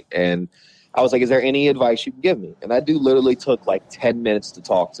tonight, and I was like, is there any advice you can give me? And that dude literally took 10 minutes to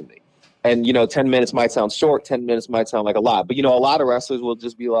talk to me. And, 10 minutes might sound short, 10 minutes might sound like a lot. But, a lot of wrestlers will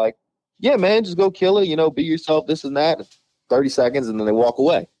just be like, yeah, man, just go kill it, be yourself, this and that, 30 seconds, and then they walk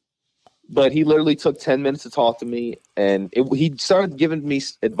away. But he literally took 10 minutes to talk to me, and he started giving me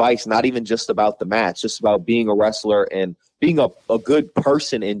advice, not even just about the match, just about being a wrestler and being a good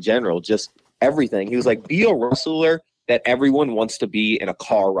person in general, just everything. He was like, be a wrestler that everyone wants to be in a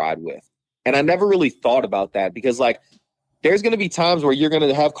car ride with. And I never really thought about that because, there's going to be times where you're going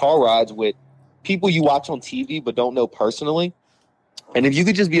to have car rides with people you watch on TV but don't know personally. And if you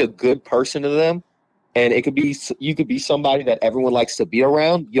could just be a good person to them, and you could be somebody that everyone likes to be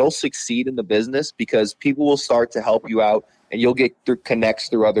around, you'll succeed in the business because people will start to help you out and you'll get connects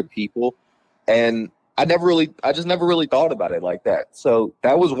through other people. And I just never really thought about it like that. So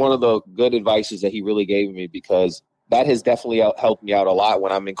that was one of the good advices that he really gave me, because that has definitely helped me out a lot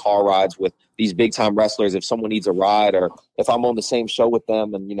when I'm in car rides with these big time wrestlers. If someone needs a ride, or if I'm on the same show with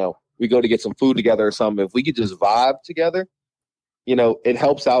them and, we go to get some food together or something, if we could just vibe together, it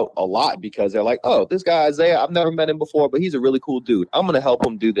helps out a lot, because they're like, oh, this guy Isaiah, I've never met him before, but he's a really cool dude. I'm going to help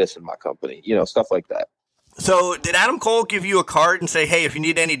him do this in my company, stuff like that. So did Adam Cole give you a card and say, hey, if you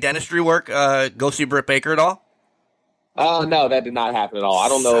need any dentistry work, go see Britt Baker at all? No, that did not happen at all. I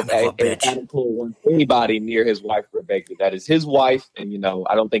don't know if Adam Cole wants anybody near his wife, Britt Baker. That is his wife, and,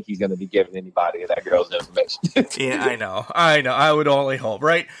 I don't think he's going to be giving anybody that girl's information. Yeah, I know. I would only hope,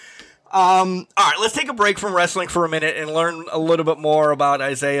 right? All right, let's take a break from wrestling for a minute and learn a little bit more about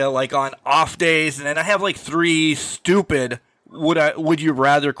Isaiah, like on off days. And then I have like 3 stupid would you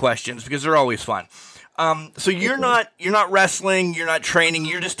rather questions, because they're always fun. So you're not wrestling, you're not training,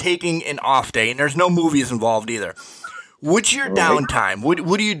 you're just taking an off day, and there's no movies involved either. What's your downtime?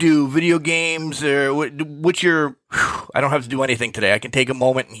 What do you do? Video games, or what's your? I don't have to do anything today. I can take a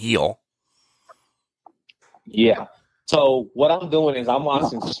moment and heal. Yeah. So what I'm doing is I'm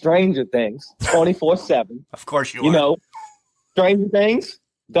watching Stranger Things 24/7. Of course you are. Stranger Things,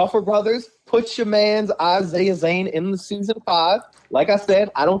 Duffer Brothers, put your man's Isaiah Zane in the season 5. Like I said,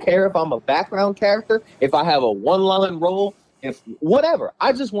 I don't care if I'm a background character, if I have a one-line role, if whatever.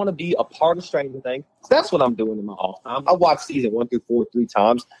 I just want to be a part of Stranger Things. So that's what I'm doing in my off time. I watched season 1 through 4 3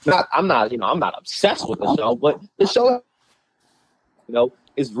 times. I'm not obsessed with the show, but the show,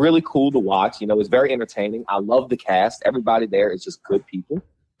 is really cool to watch. It's very entertaining. I love the cast. Everybody there is just good people.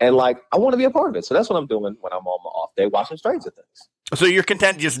 And I want to be a part of it. So that's what I'm doing when I'm on my off day, watching Stranger Things. So you're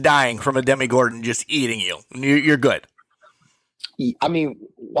content just dying from a Demi Gordon just eating you. You're good. I mean,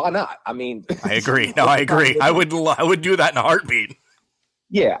 why not? I mean, I agree. No, I agree. I would do that in a heartbeat.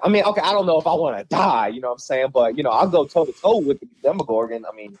 Yeah. I mean, okay, I don't know if I want to die, you know what I'm saying? But, I'll go toe to toe with the Demogorgon.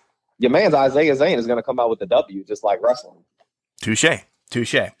 I mean, your man's Isaiah Zane is going to come out with the W, just like wrestling. Touche.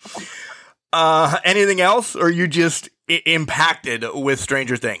 Anything else? Or are you just impacted with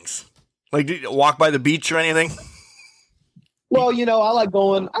Stranger Things? Like, did you walk by the beach or anything? Well, I like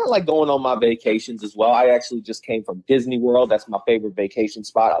going on my vacations as well. I actually just came from Disney World. That's my favorite vacation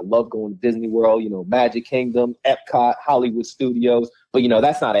spot. I love going to Disney World, Magic Kingdom, Epcot, Hollywood Studios. But,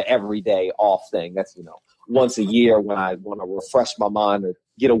 that's not an everyday off thing. That's, once a year when I want to refresh my mind or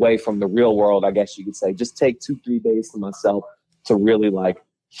get away from the real world, I guess you could say. Just take 2-3 days to myself to really,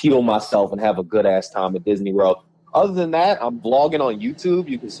 heal myself and have a good-ass time at Disney World. Other than that, I'm vlogging on YouTube.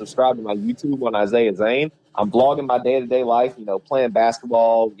 You can subscribe to my YouTube on Isaiah Zane. I'm vlogging my day-to-day life, playing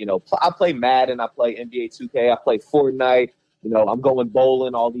basketball. I play Madden. I play NBA 2K. I play Fortnite. I'm going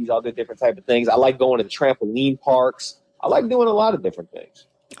bowling, all these other different type of things. I like going to the trampoline parks. I like doing a lot of different things.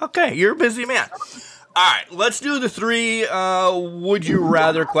 Okay, you're a busy man. All right, let's do the 3 would you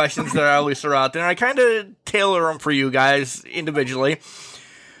rather questions that I always throw out there. And I kind of tailor them for you guys individually.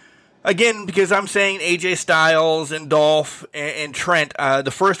 Again, because I'm saying AJ Styles and Dolph and Trent,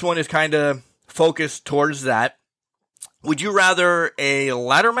 the first one is kind of focused towards that. Would you rather a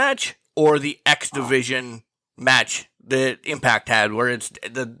ladder match or the X Division match that Impact had, where it's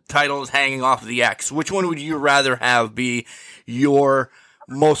the title is hanging off of the X? Which one would you rather have be your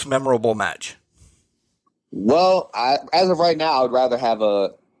most memorable match? Well, as of right now, I would rather have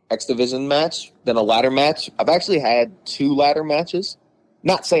a X Division match than a ladder match. I've actually had 2 ladder matches.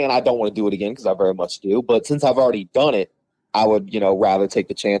 Not saying I don't want to do it again, because I very much do, but since I've already done it, I would, rather take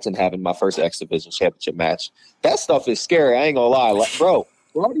the chance in having my first X Division championship match. That stuff is scary. I ain't gonna lie. Bro,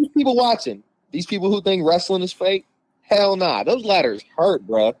 for all these people watching, these people who think wrestling is fake, hell nah. Those ladders hurt,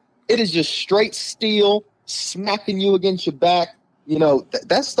 bro. It is just straight steel smacking you against your back.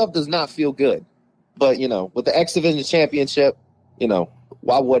 That stuff does not feel good. But, with the X Division championship,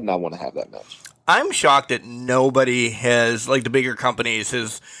 why wouldn't I want to have that match? I'm shocked that nobody has, like the bigger companies,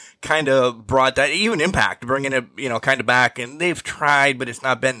 has kind of brought that, even Impact, bringing it, kind of back. And they've tried, but it's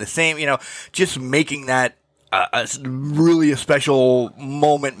not been the same, just making that a special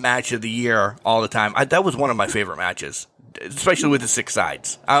moment match of the year all the time. That was one of my favorite matches, especially with the 6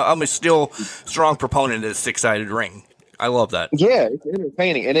 sides. I'm a still strong proponent of the 6-sided ring. I love that. Yeah, it's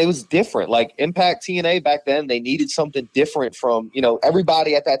entertaining. And it was different. Like Impact TNA back then, they needed something different from,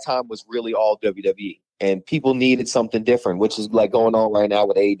 everybody at that time was really all WWE. And people needed something different, which is like going on right now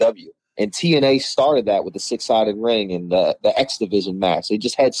with AEW. And TNA started that with the 6-sided ring and the X Division match. They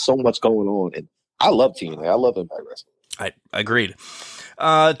just had so much going on. And I love TNA. I love Impact Wrestling. I agreed.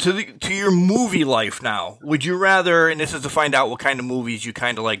 To your movie life now, would you rather, and this is to find out what kind of movies you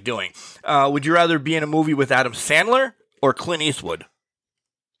kind of like doing, would you rather be in a movie with Adam Sandler or Clint Eastwood?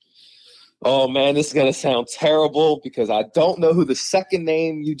 Oh, man, this is going to sound terrible because I don't know who the second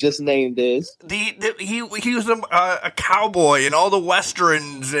name you just named is. He was a cowboy in all the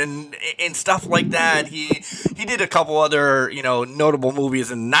Westerns and stuff like that. He did a couple other, notable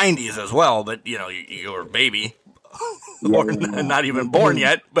movies in the 90s as well, but, you were a baby. Or not even born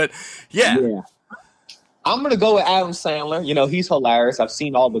yet, but yeah. I'm going to go with Adam Sandler. He's hilarious. I've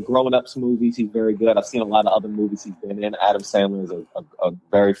seen all the Grown Ups movies. He's very good. I've seen a lot of other movies he's been in. Adam Sandler is a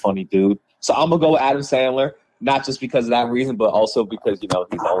very funny dude. So I'm going to go with Adam Sandler, not just because of that reason, but also because, he's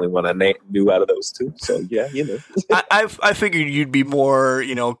the only one I knew out of those two. So, yeah, I figured you'd be more,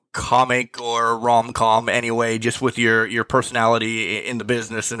 comic or rom-com anyway, just with your personality in the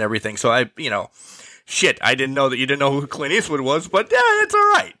business and everything. So shit, I didn't know that you didn't know who Clint Eastwood was, but yeah, that's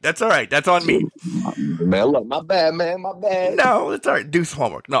all right. That's all right. That's on me. Man, look, my bad, man. My bad. No, it's all right. Do some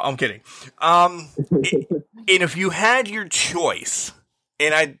homework. No, I'm kidding. And if you had your choice,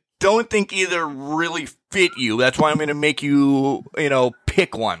 and I don't think either really fit you, that's why I'm going to make you,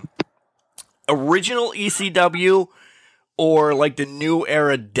 pick one. Original ECW or like the new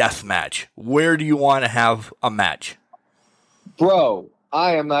era death match? Where do you want to have a match? Bro,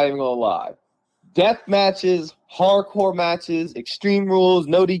 I am not even going to lie. Death matches, hardcore matches, Extreme Rules,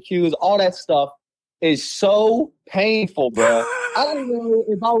 no DQs, all that stuff is so painful, bro. I don't know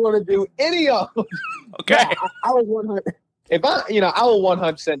if I want to do any of them. Okay. Yeah, I would 100. If I will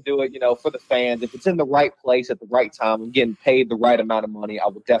 100% do it, for the fans. If it's in the right place at the right time, I'm getting paid the right amount of money, I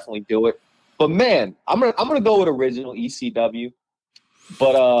will definitely do it. But man, I'm gonna go with original ECW.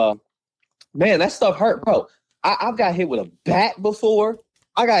 But man, that stuff hurt, bro. I've got hit with a bat before.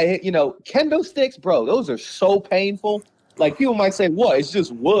 I got hit, kendo sticks, bro. Those are so painful. Like people might say, "What? It's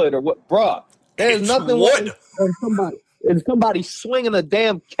just wood or what, bro?" There's nothing wood. And somebody swinging a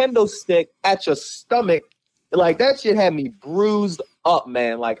damn kendo stick at your stomach, like that shit had me bruised up,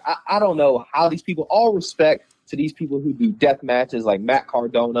 man. Like I don't know how these people. All respect to these people who do death matches, like Matt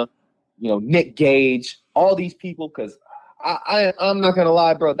Cardona, Nick Gage, all these people, because I'm not gonna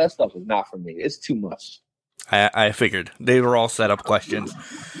lie, bro. That stuff is not for me. It's too much. I figured they were all set up questions.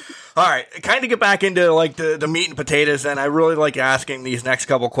 All right, kind of get back into like the meat and potatoes, and I really like asking these next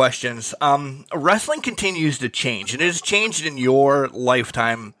couple questions. Wrestling continues to change, and it has changed in your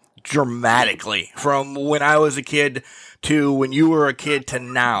lifetime dramatically from when I was a kid to when you were a kid to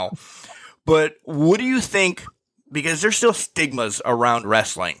now. But what do you think, because there's still stigmas around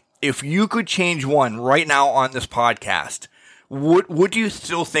wrestling, if you could change one right now on this podcast, what do you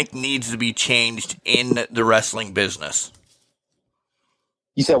still think needs to be changed in the wrestling business?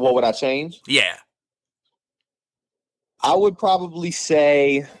 You said, what would I change? Yeah. I would probably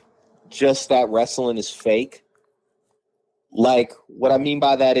say just that wrestling is fake. Like, what I mean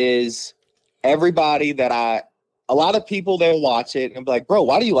by that is a lot of people, they'll watch it and be like, bro,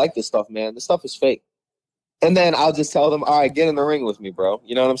 why do you like this stuff, man? This stuff is fake. And then I'll just tell them, all right, get in the ring with me, bro.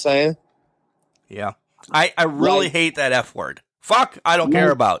 You know what I'm saying? Yeah. I really hate that F word. Fuck, I don't care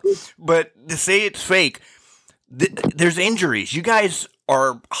about. But to say it's fake, there's injuries. You guys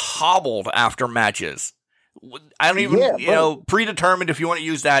are hobbled after matches. I don't even, predetermined, if you want to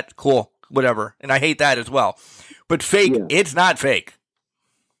use that, cool, whatever. And I hate that as well. But fake, It's not fake.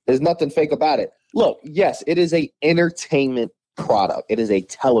 There's nothing fake about it. Look, yes, it is a entertainment product. It is a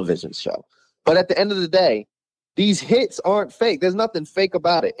television show. But at the end of the day, these hits aren't fake. There's nothing fake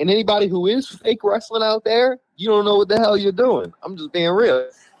about it. And anybody who is fake wrestling out there, you don't know what the hell you're doing. I'm just being real.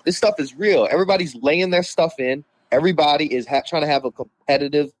 This stuff is real. Everybody's laying their stuff in. Everybody is trying to have a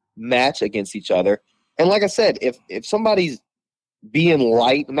competitive match against each other. And like I said, if somebody's being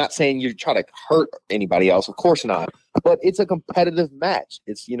light, I'm not saying you're trying to hurt anybody else. Of course not. But it's a competitive match.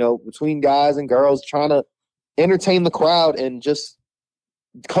 It's, between guys and girls trying to entertain the crowd and just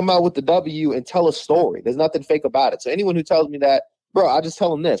come out with the W and tell a story. There's nothing fake about it. So anyone who tells me that, bro, I just tell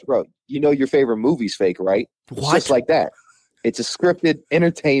them this, bro. Your favorite movie's fake, right? It's just like that. It's a scripted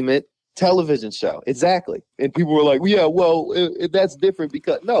entertainment television show. Exactly. And people were like, yeah, well, that's different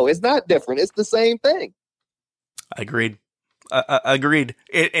because no, it's not different. It's the same thing. Agreed. Agreed.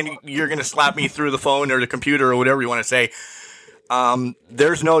 And you're going to slap me through the phone or the computer or whatever you want to say.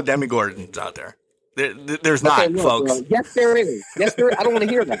 There's no Demigorgons out there. There's not, folks. Yes, there is. Yes, there is. I don't want to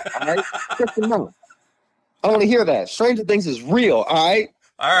hear that. All right? Just no. I don't want to hear that. Stranger Things is real. All right?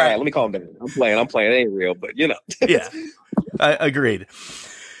 All right. Let me calm down. I'm playing. It ain't real, but Yeah. Agreed.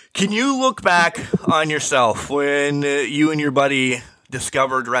 Can you look back on yourself when you and your buddy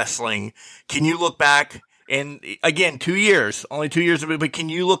discovered wrestling? Can you look back and, again, 2 years, only 2 years of it, but can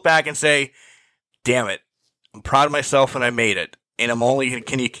you look back and say, damn it, I'm proud of myself and I made it, and I'm only going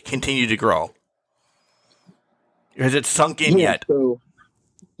to continue to grow? Has it sunk in yet?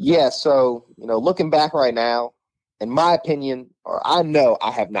 So, looking back right now, in my opinion, or I know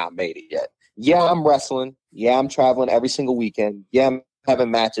I have not made it yet. Yeah, I'm wrestling. Yeah, I'm traveling every single weekend. Yeah, I'm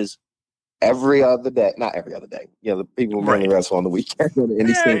having matches every other day. Not every other day. The people mainly wrestle on the weekend.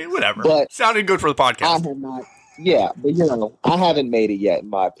 Whatever. But sounded good for the podcast. I have not. Yeah, but I haven't made it yet, in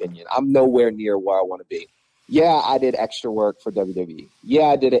my opinion. I'm nowhere near where I want to be. Yeah, I did extra work for WWE. Yeah,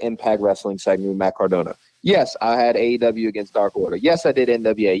 I did an Impact Wrestling segment with Matt Cardona. Yes, I had AEW against Dark Order. Yes, I did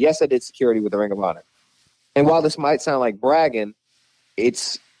NWA. Yes, I did security with the Ring of Honor. And while this might sound like bragging,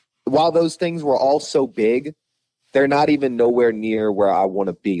 while those things were all so big, they're not even nowhere near where I want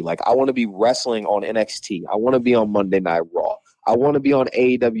to be. Like, I want to be wrestling on NXT. I want to be on Monday Night Raw. I want to be on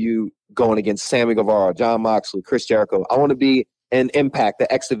AEW going against Sammy Guevara, Jon Moxley, Chris Jericho. I want to be in Impact,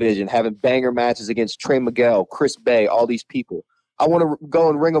 the X Division, having banger matches against Trey Miguel, Chris Bay, all these people. I want to go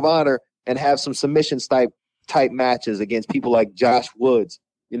in Ring of Honor and have some submissions type matches against people like Josh Woods.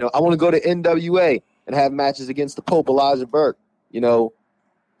 I want to go to NWA and have matches against the Pope, Elijah Burke.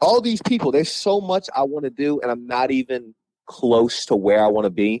 All these people, there's so much I want to do, and I'm not even close to where I want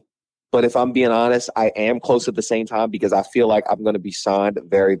to be. But if I'm being honest, I am close at the same time because I feel like I'm going to be signed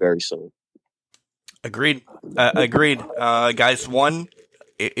very, very soon. Agreed. Guys,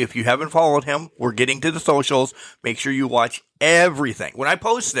 if you haven't followed him, we're getting to the socials. Make sure you watch everything. When I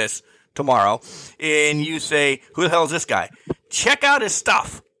post this tomorrow and you say, who the hell is this guy? Check out his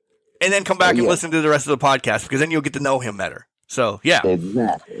stuff and then come back and listen to the rest of the podcast, because then you'll get to know him better. So, yeah.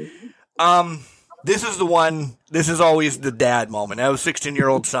 Exactly. This is always the dad moment. I have a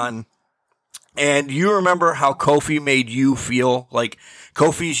 16-year-old son, and you remember how Kofi made you feel? Like,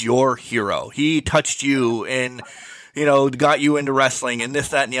 Kofi's your hero. He touched you and, got you into wrestling and this,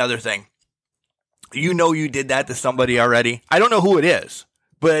 that, and the other thing. You did that to somebody already. I don't know who it is,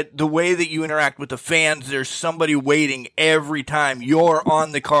 but the way that you interact with the fans, there's somebody waiting every time you're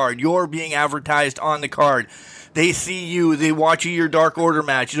on the card. You're being advertised on the card. They see you. They watch your Dark Order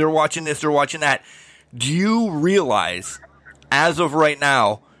match. They're watching this. They're watching that. Do you realize, as of right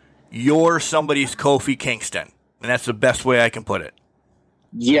now, you're somebody's Kofi Kingston? And that's the best way I can put it.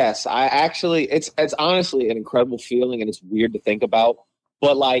 Yes, it's honestly an incredible feeling, and it's weird to think about.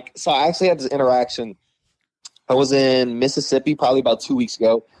 But so I actually had this interaction. I was in Mississippi probably about 2 weeks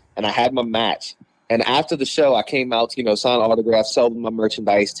ago, and I had my match. And after the show, I came out to, sign autographs, sell my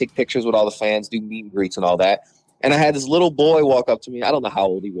merchandise, take pictures with all the fans, do meet and greets and all that. And I had this little boy walk up to me. I don't know how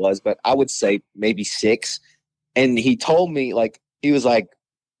old he was, but I would say maybe 6. And he told me, he was like,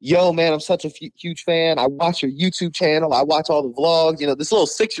 yo, man, I'm such a huge fan. I watch your YouTube channel. I watch all the vlogs. This little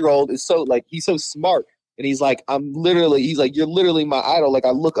 6-year-old is so, he's so smart. And he's like, you're literally my idol. I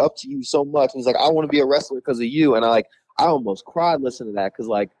look up to you so much. And he's like, I want to be a wrestler because of you. And I almost cried listening to that because,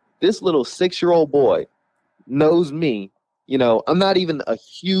 this little 6-year-old boy knows me. I'm not even a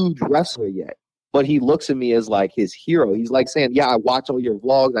huge wrestler yet, but he looks at me as his hero. He's saying, yeah, I watch all your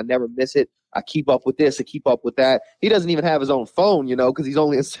vlogs. I never miss it. I keep up with this. I keep up with that. He doesn't even have his own phone, because he's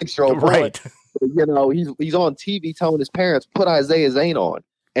only a 6-year-old boy. Right. He's on TV telling his parents, put Isaiah Zane on.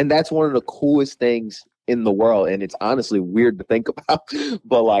 And that's one of the coolest things in the world. And it's honestly weird to think about,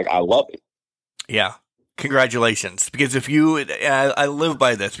 but I love it. Yeah. Congratulations. Because I live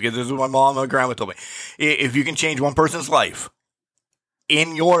by this, because this is what my mom and my grandma told me. If you can change one person's life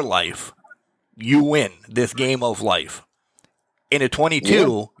in your life, you win this game of life. And at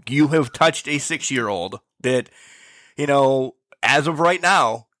 22, you have touched a 6-year-old that, as of right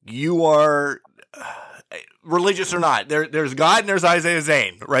now, you are religious or not. There's God and there's Isaiah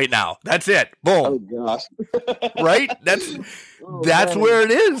Zane right now. That's it. Boom. Oh gosh. Right? That's where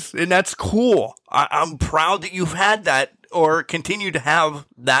it is, and that's cool. I'm proud that you've had that or continue to have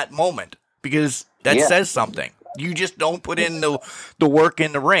that moment, because that says something. You just don't put in the work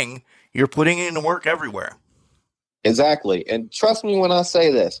in the ring. You're putting in the work everywhere. Exactly. And trust me when I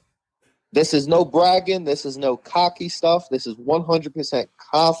say this. This is no bragging. This is no cocky stuff. This is 100%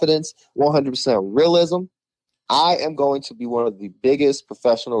 confidence, 100% realism. I am going to be one of the biggest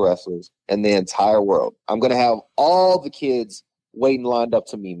professional wrestlers in the entire world. I'm going to have all the kids waiting lined up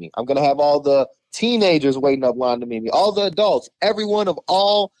to meet me. I'm going to have all the teenagers waiting up lined to meet me, all the adults, everyone of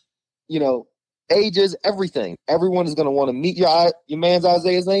all, ages, everything. Everyone is going to want to meet your man's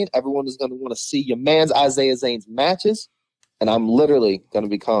Isaiah Zane. Everyone is going to want to see your man's Isaiah Zane's matches. And I'm literally going to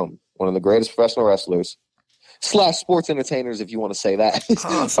become one of the greatest professional wrestlers Slash sports entertainers, if you want to say that.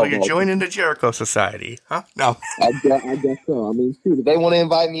 Oh, so you're joining the Jericho Society, huh? No. I guess so. I mean, shoot, if they want to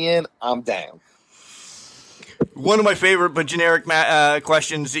invite me in, I'm down. One of my favorite but generic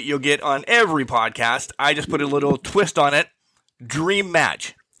questions that you'll get on every podcast, I just put a little twist on it. Dream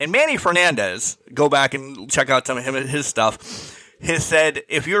match. And Manny Fernandez, go back and check out some of his stuff, has said,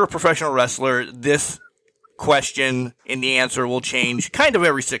 if you're a professional wrestler, this question and the answer will change kind of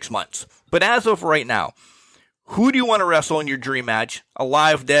every 6 months. But as of right now, who do you want to wrestle in your dream match?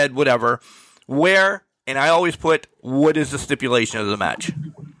 Alive, dead, whatever. Where? And I always put, what is the stipulation of the match?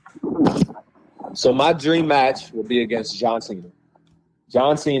 So my dream match will be against John Cena.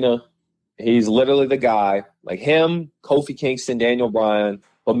 John Cena, he's literally the guy. Like him, Kofi Kingston, Daniel Bryan,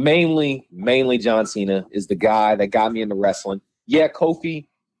 but mainly John Cena is the guy that got me into wrestling. Yeah, Kofi,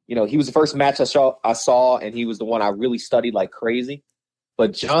 you know, he was the first match I saw, and he was the one I really studied like crazy.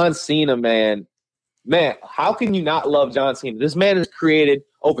 But John Cena, man, how can you not love John Cena? This man has created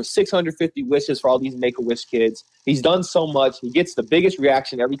over 650 wishes for all these Make-A-Wish kids. He's done so much. He gets the biggest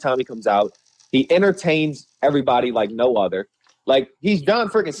reaction every time he comes out. He entertains everybody like no other. Like, he's John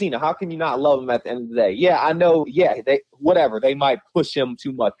freaking Cena. How can you not love him at the end of the day? Yeah, I know. Yeah, they might push him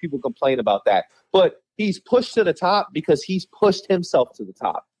too much. People complain about that. But he's pushed to the top because he's pushed himself to the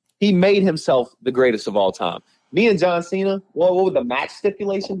top. He made himself the greatest of all time. Me and John Cena, what would the match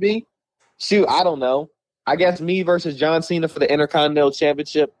stipulation be? Shoot, I don't know. I guess me versus John Cena for the Intercontinental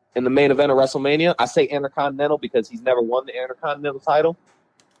Championship in the main event of WrestleMania. I say Intercontinental because he's never won the Intercontinental title.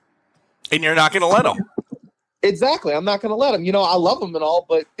 And you're not going to let him. Exactly. I'm not going to let him. You know, I love him and all,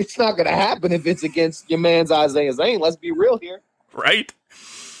 but it's not going to happen if it's against your man's Isaiah Zane. Let's be real here. Right?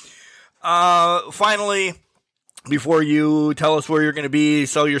 Finally, before you tell us where you're going to be,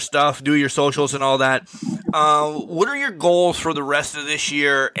 sell your stuff, do your socials and all that, what are your goals for the rest of this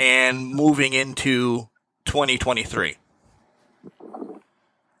year and moving into 2023?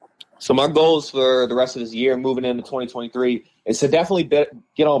 So my goals for the rest of this year, moving into 2023, is to definitely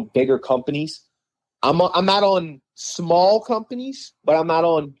get on bigger companies. I'm not on small companies, but I'm not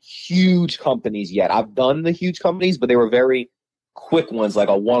on huge companies yet. I've done the huge companies, but they were very quick ones, like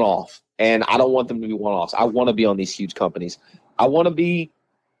a one-off. And I don't want them to be one-offs. I want to be on these huge companies. I want to be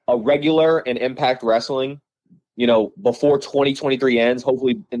a regular in Impact Wrestling, you know, before 2023 ends,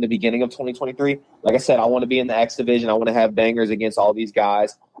 hopefully in the beginning of 2023. Like I said, I want to be in the X Division. I want to have bangers against all these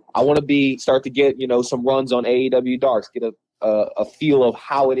guys. I want to start to get, you know, some runs on AEW Darks, get a feel of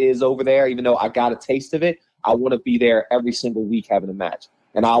how it is over there. Even though I got a taste of it, I want to be there every single week having a match.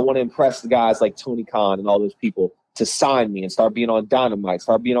 And I want to impress the guys like Tony Khan and all those people to sign me and start being on Dynamite,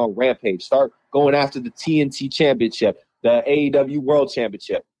 start being on Rampage, start going after the TNT Championship, the AEW World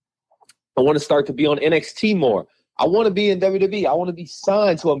Championship. I want to start to be on NXT more. I want to be in WWE. I want to be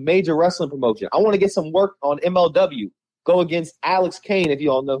signed to a major wrestling promotion. I want to get some work on MLW. Go against Alex Kane, if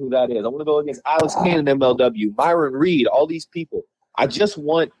you all know who that is. I want to go against Alex Kane in MLW, Myron Reed, all these people. I just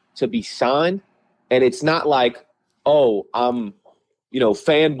want to be signed, and it's not like, oh, I'm, you know,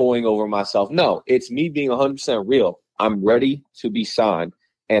 fanboying over myself. No, it's me being 100% real. I'm ready to be signed,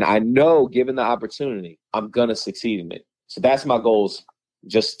 and I know, given the opportunity, I'm going to succeed in it. So that's my goals,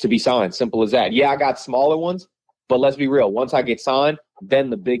 just to be signed. Simple as that. Yeah, I got smaller ones, but let's be real. Once I get signed, then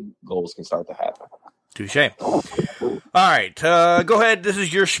the big goals can start to happen. Touché. All right, go ahead. This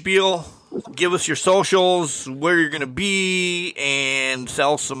is your spiel. Give us your socials, where you're going to be, and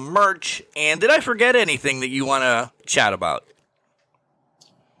sell some merch. And did I forget anything that you want to chat about?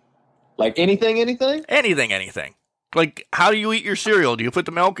 Like anything? Anything. Like, how do you eat your cereal? Do you put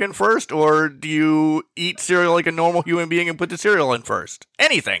the milk in first, or do you eat cereal like a normal human being and put the cereal in first?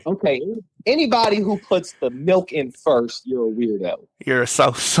 Anything. Okay. Anybody who puts the milk in first, you're a weirdo. You're a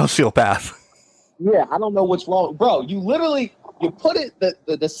sociopath. Yeah, I don't know what's wrong. Bro, you put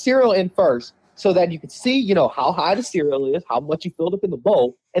the cereal in first so that you can see, you know, how high the cereal is, how much you filled up in the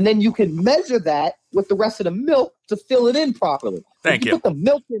bowl, and then you can measure that with the rest of the milk to fill it in properly. Thank you. Put the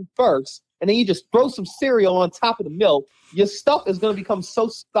milk in first, and then you just throw some cereal on top of the milk. Your stuff is going to become so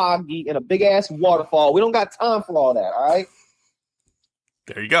soggy in a big-ass waterfall. We don't got time for all that, all right?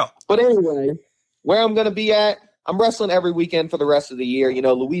 There you go. But anyway, where I'm going to be at, I'm wrestling every weekend for the rest of the year. You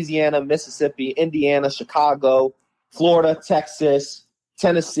know, Louisiana, Mississippi, Indiana, Chicago, Florida, Texas,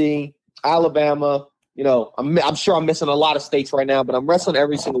 Tennessee, Alabama. You know, I'm sure I'm missing a lot of states right now, but I'm wrestling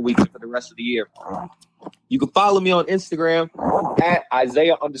every single weekend for the rest of the year. You can follow me on Instagram at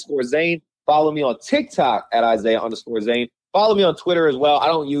Isaiah_Zane. Follow me on TikTok at Isaiah_Zane. Follow me on Twitter as well. I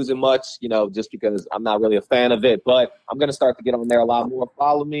don't use it much, you know, just because I'm not really a fan of it, but I'm going to start to get on there a lot more.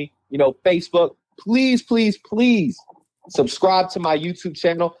 Follow me, you know, Facebook. Please, please, please Subscribe to my YouTube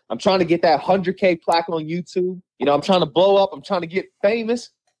channel. I'm trying to get that 100K plaque on YouTube. You know, I'm trying to blow up. I'm trying to get famous.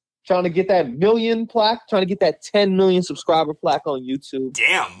 Trying to get that million plaque. Trying to get that 10 million subscriber plaque on YouTube.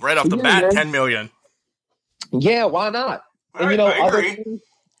 Damn, right off the bat, man. 10 million. Yeah, why not? And Right,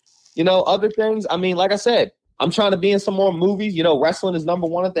 other things. I mean, like I said, I'm trying to be in some more movies. You know, wrestling is number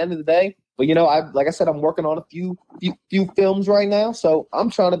one at the end of the day. But you know, like I said, I'm working on a few films right now. So I'm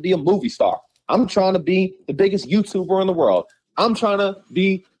trying to be a movie star. I'm trying to be the biggest YouTuber in the world. I'm trying to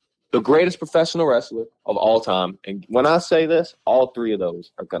be the greatest professional wrestler of all time. And when I say this, all three of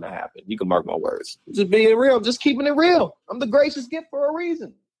those are going to happen. You can mark my words. Just being real, just keeping it real. I'm the gracious gift for a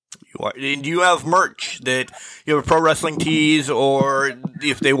reason. You are. Do you have merch that you have a pro wrestling tees, or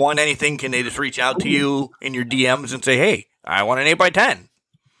if they want anything, can they just reach out to you in your DMs and say, hey, I want an 8x10?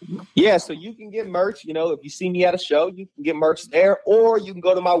 Yeah, so you can get merch. You know, if you see me at a show, you can get merch there, or you can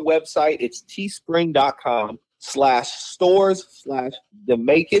go to my website. It's teespring.com/stores/the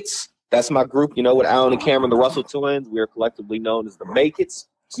Make It's. That's my group, you know, with Alan and Cameron, the Russell twins. We are collectively known as the Make It's.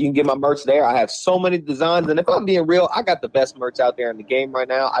 So you can get my merch there. I have so many designs, and if I'm being real, I got the best merch out there in the game right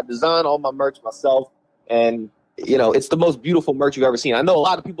now. I design all my merch myself, and, you know, it's the most beautiful merch you've ever seen. I know a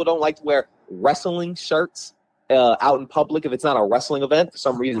lot of people don't like to wear wrestling shirts out in public if it's not a wrestling event. For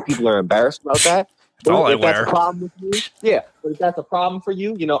some reason, people are embarrassed about that. That's all I wear. That's a problem with you, yeah, but if that's a problem for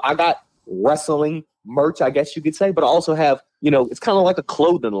you, you know, I got wrestling merch, I guess you could say, but I also have, you know, it's kind of like a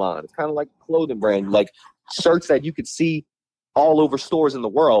clothing line. It's kind of like a clothing brand, like shirts that you could see all over stores in the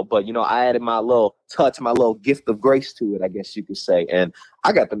world. But, you know, I added my little touch, my little gift of grace to it, I guess you could say. And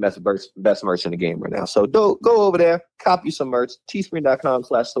I got the best merch in the game right now. So go over there, copy some merch,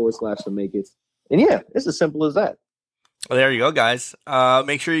 teespring.com/stores/the-make-it. And yeah, it's as simple as that. Well, there you go, guys.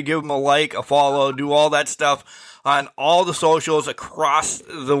 Make sure you give them a like, a follow, do all that stuff on all the socials across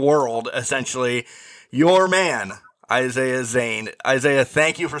the world, essentially. Your man, Isaiah Zane. Isaiah,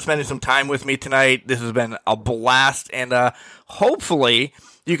 thank you for spending some time with me tonight. This has been a blast, and hopefully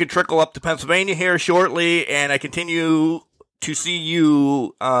you can trickle up to Pennsylvania here shortly, and I continue to see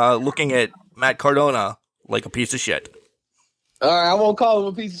you looking at Matt Cardona like a piece of shit. All right, I won't call him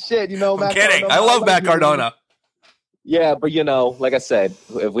a piece of shit. You know, I'm kidding. I love Matt Cardona. Yeah, but, you know, like I said,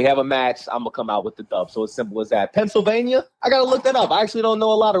 if we have a match, I'm going to come out with the dub. So it's simple as that. Pennsylvania, I got to look that up. I actually don't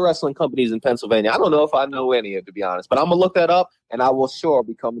know a lot of wrestling companies in Pennsylvania. I don't know if I know any, to be honest. But I'm going to look that up, and I will sure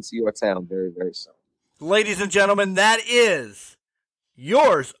be coming to your town very, very soon. Ladies and gentlemen, that is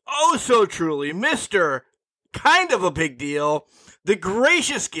yours, oh so truly, Mr. Kind of a Big Deal, the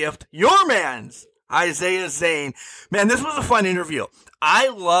gracious gift, your man's Isaiah Zane. Man, this was a fun interview. I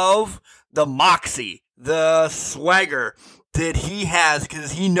love the moxie, the swagger that he has,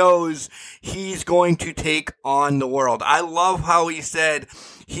 because he knows he's going to take on the world. I love how he said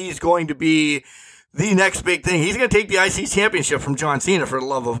he's going to be the next big thing. He's going to take the IC championship from John Cena, for the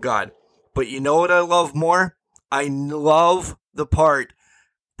love of God. But you know what I love more? I love the part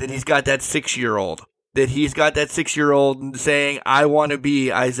that he's got that 6-year-old. That he's got that 6-year-old saying, I want to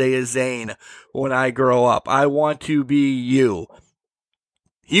be Isaiah Zane when I grow up. I want to be you.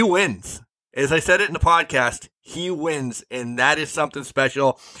 He wins. As I said it in the podcast, he wins, and that is something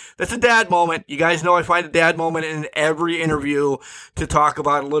special. That's a dad moment. You guys know I find a dad moment in every interview to talk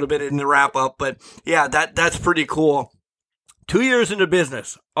about a little bit in the wrap-up, but yeah, that's pretty cool. 2 years into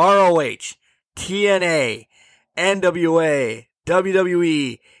business, ROH, TNA, NWA,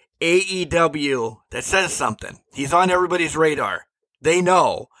 WWE, AEW, that says something. He's on everybody's radar. They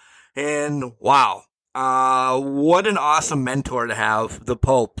know. And wow. What an awesome mentor to have, the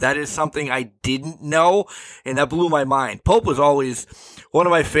Pope. That is something I didn't know, and that blew my mind. Pope was always one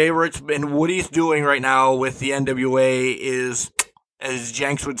of my favorites, and what he's doing right now with the NWA is, as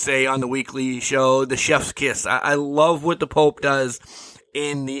Jenks would say on the weekly show, the chef's kiss. I love what the Pope does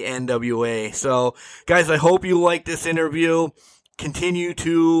in the NWA. So, guys, I hope you like this interview. Continue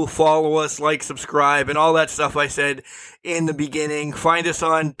to follow us, like, subscribe, and all that stuff I said in the beginning. Find us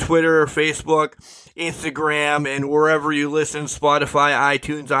on Twitter, Facebook, Instagram, and wherever you listen, Spotify,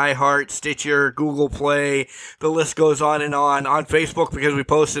 iTunes, iHeart, Stitcher, Google Play. The list goes on and on. On Facebook, because we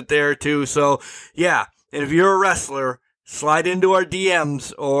post it there too. So, yeah. And if you're a wrestler, slide into our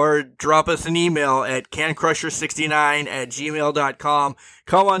DMs or drop us an email at cancrusher69@gmail.com.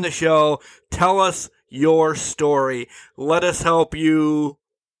 Come on the show. Tell us your story. Let us help you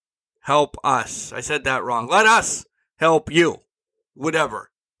help us. I said that wrong. Let us help you.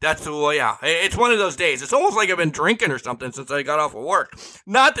 Whatever. That's the way, yeah. It's one of those days. It's almost like I've been drinking or something since I got off of work.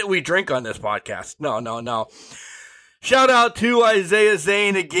 Not that we drink on this podcast. No. Shout out to Isaiah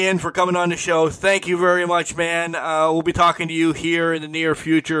Zane again for coming on the show. Thank you very much, man. We'll be talking to you here in the near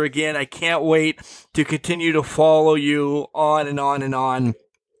future again. I can't wait to continue to follow you on and on and on.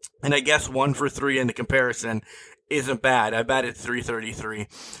 And I guess 1 for 3 in the comparison isn't bad. I batted 333.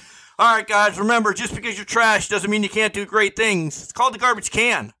 All right, guys, remember, just because you're trash doesn't mean you can't do great things. It's called the garbage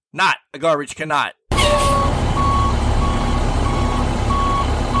can, not a garbage cannot.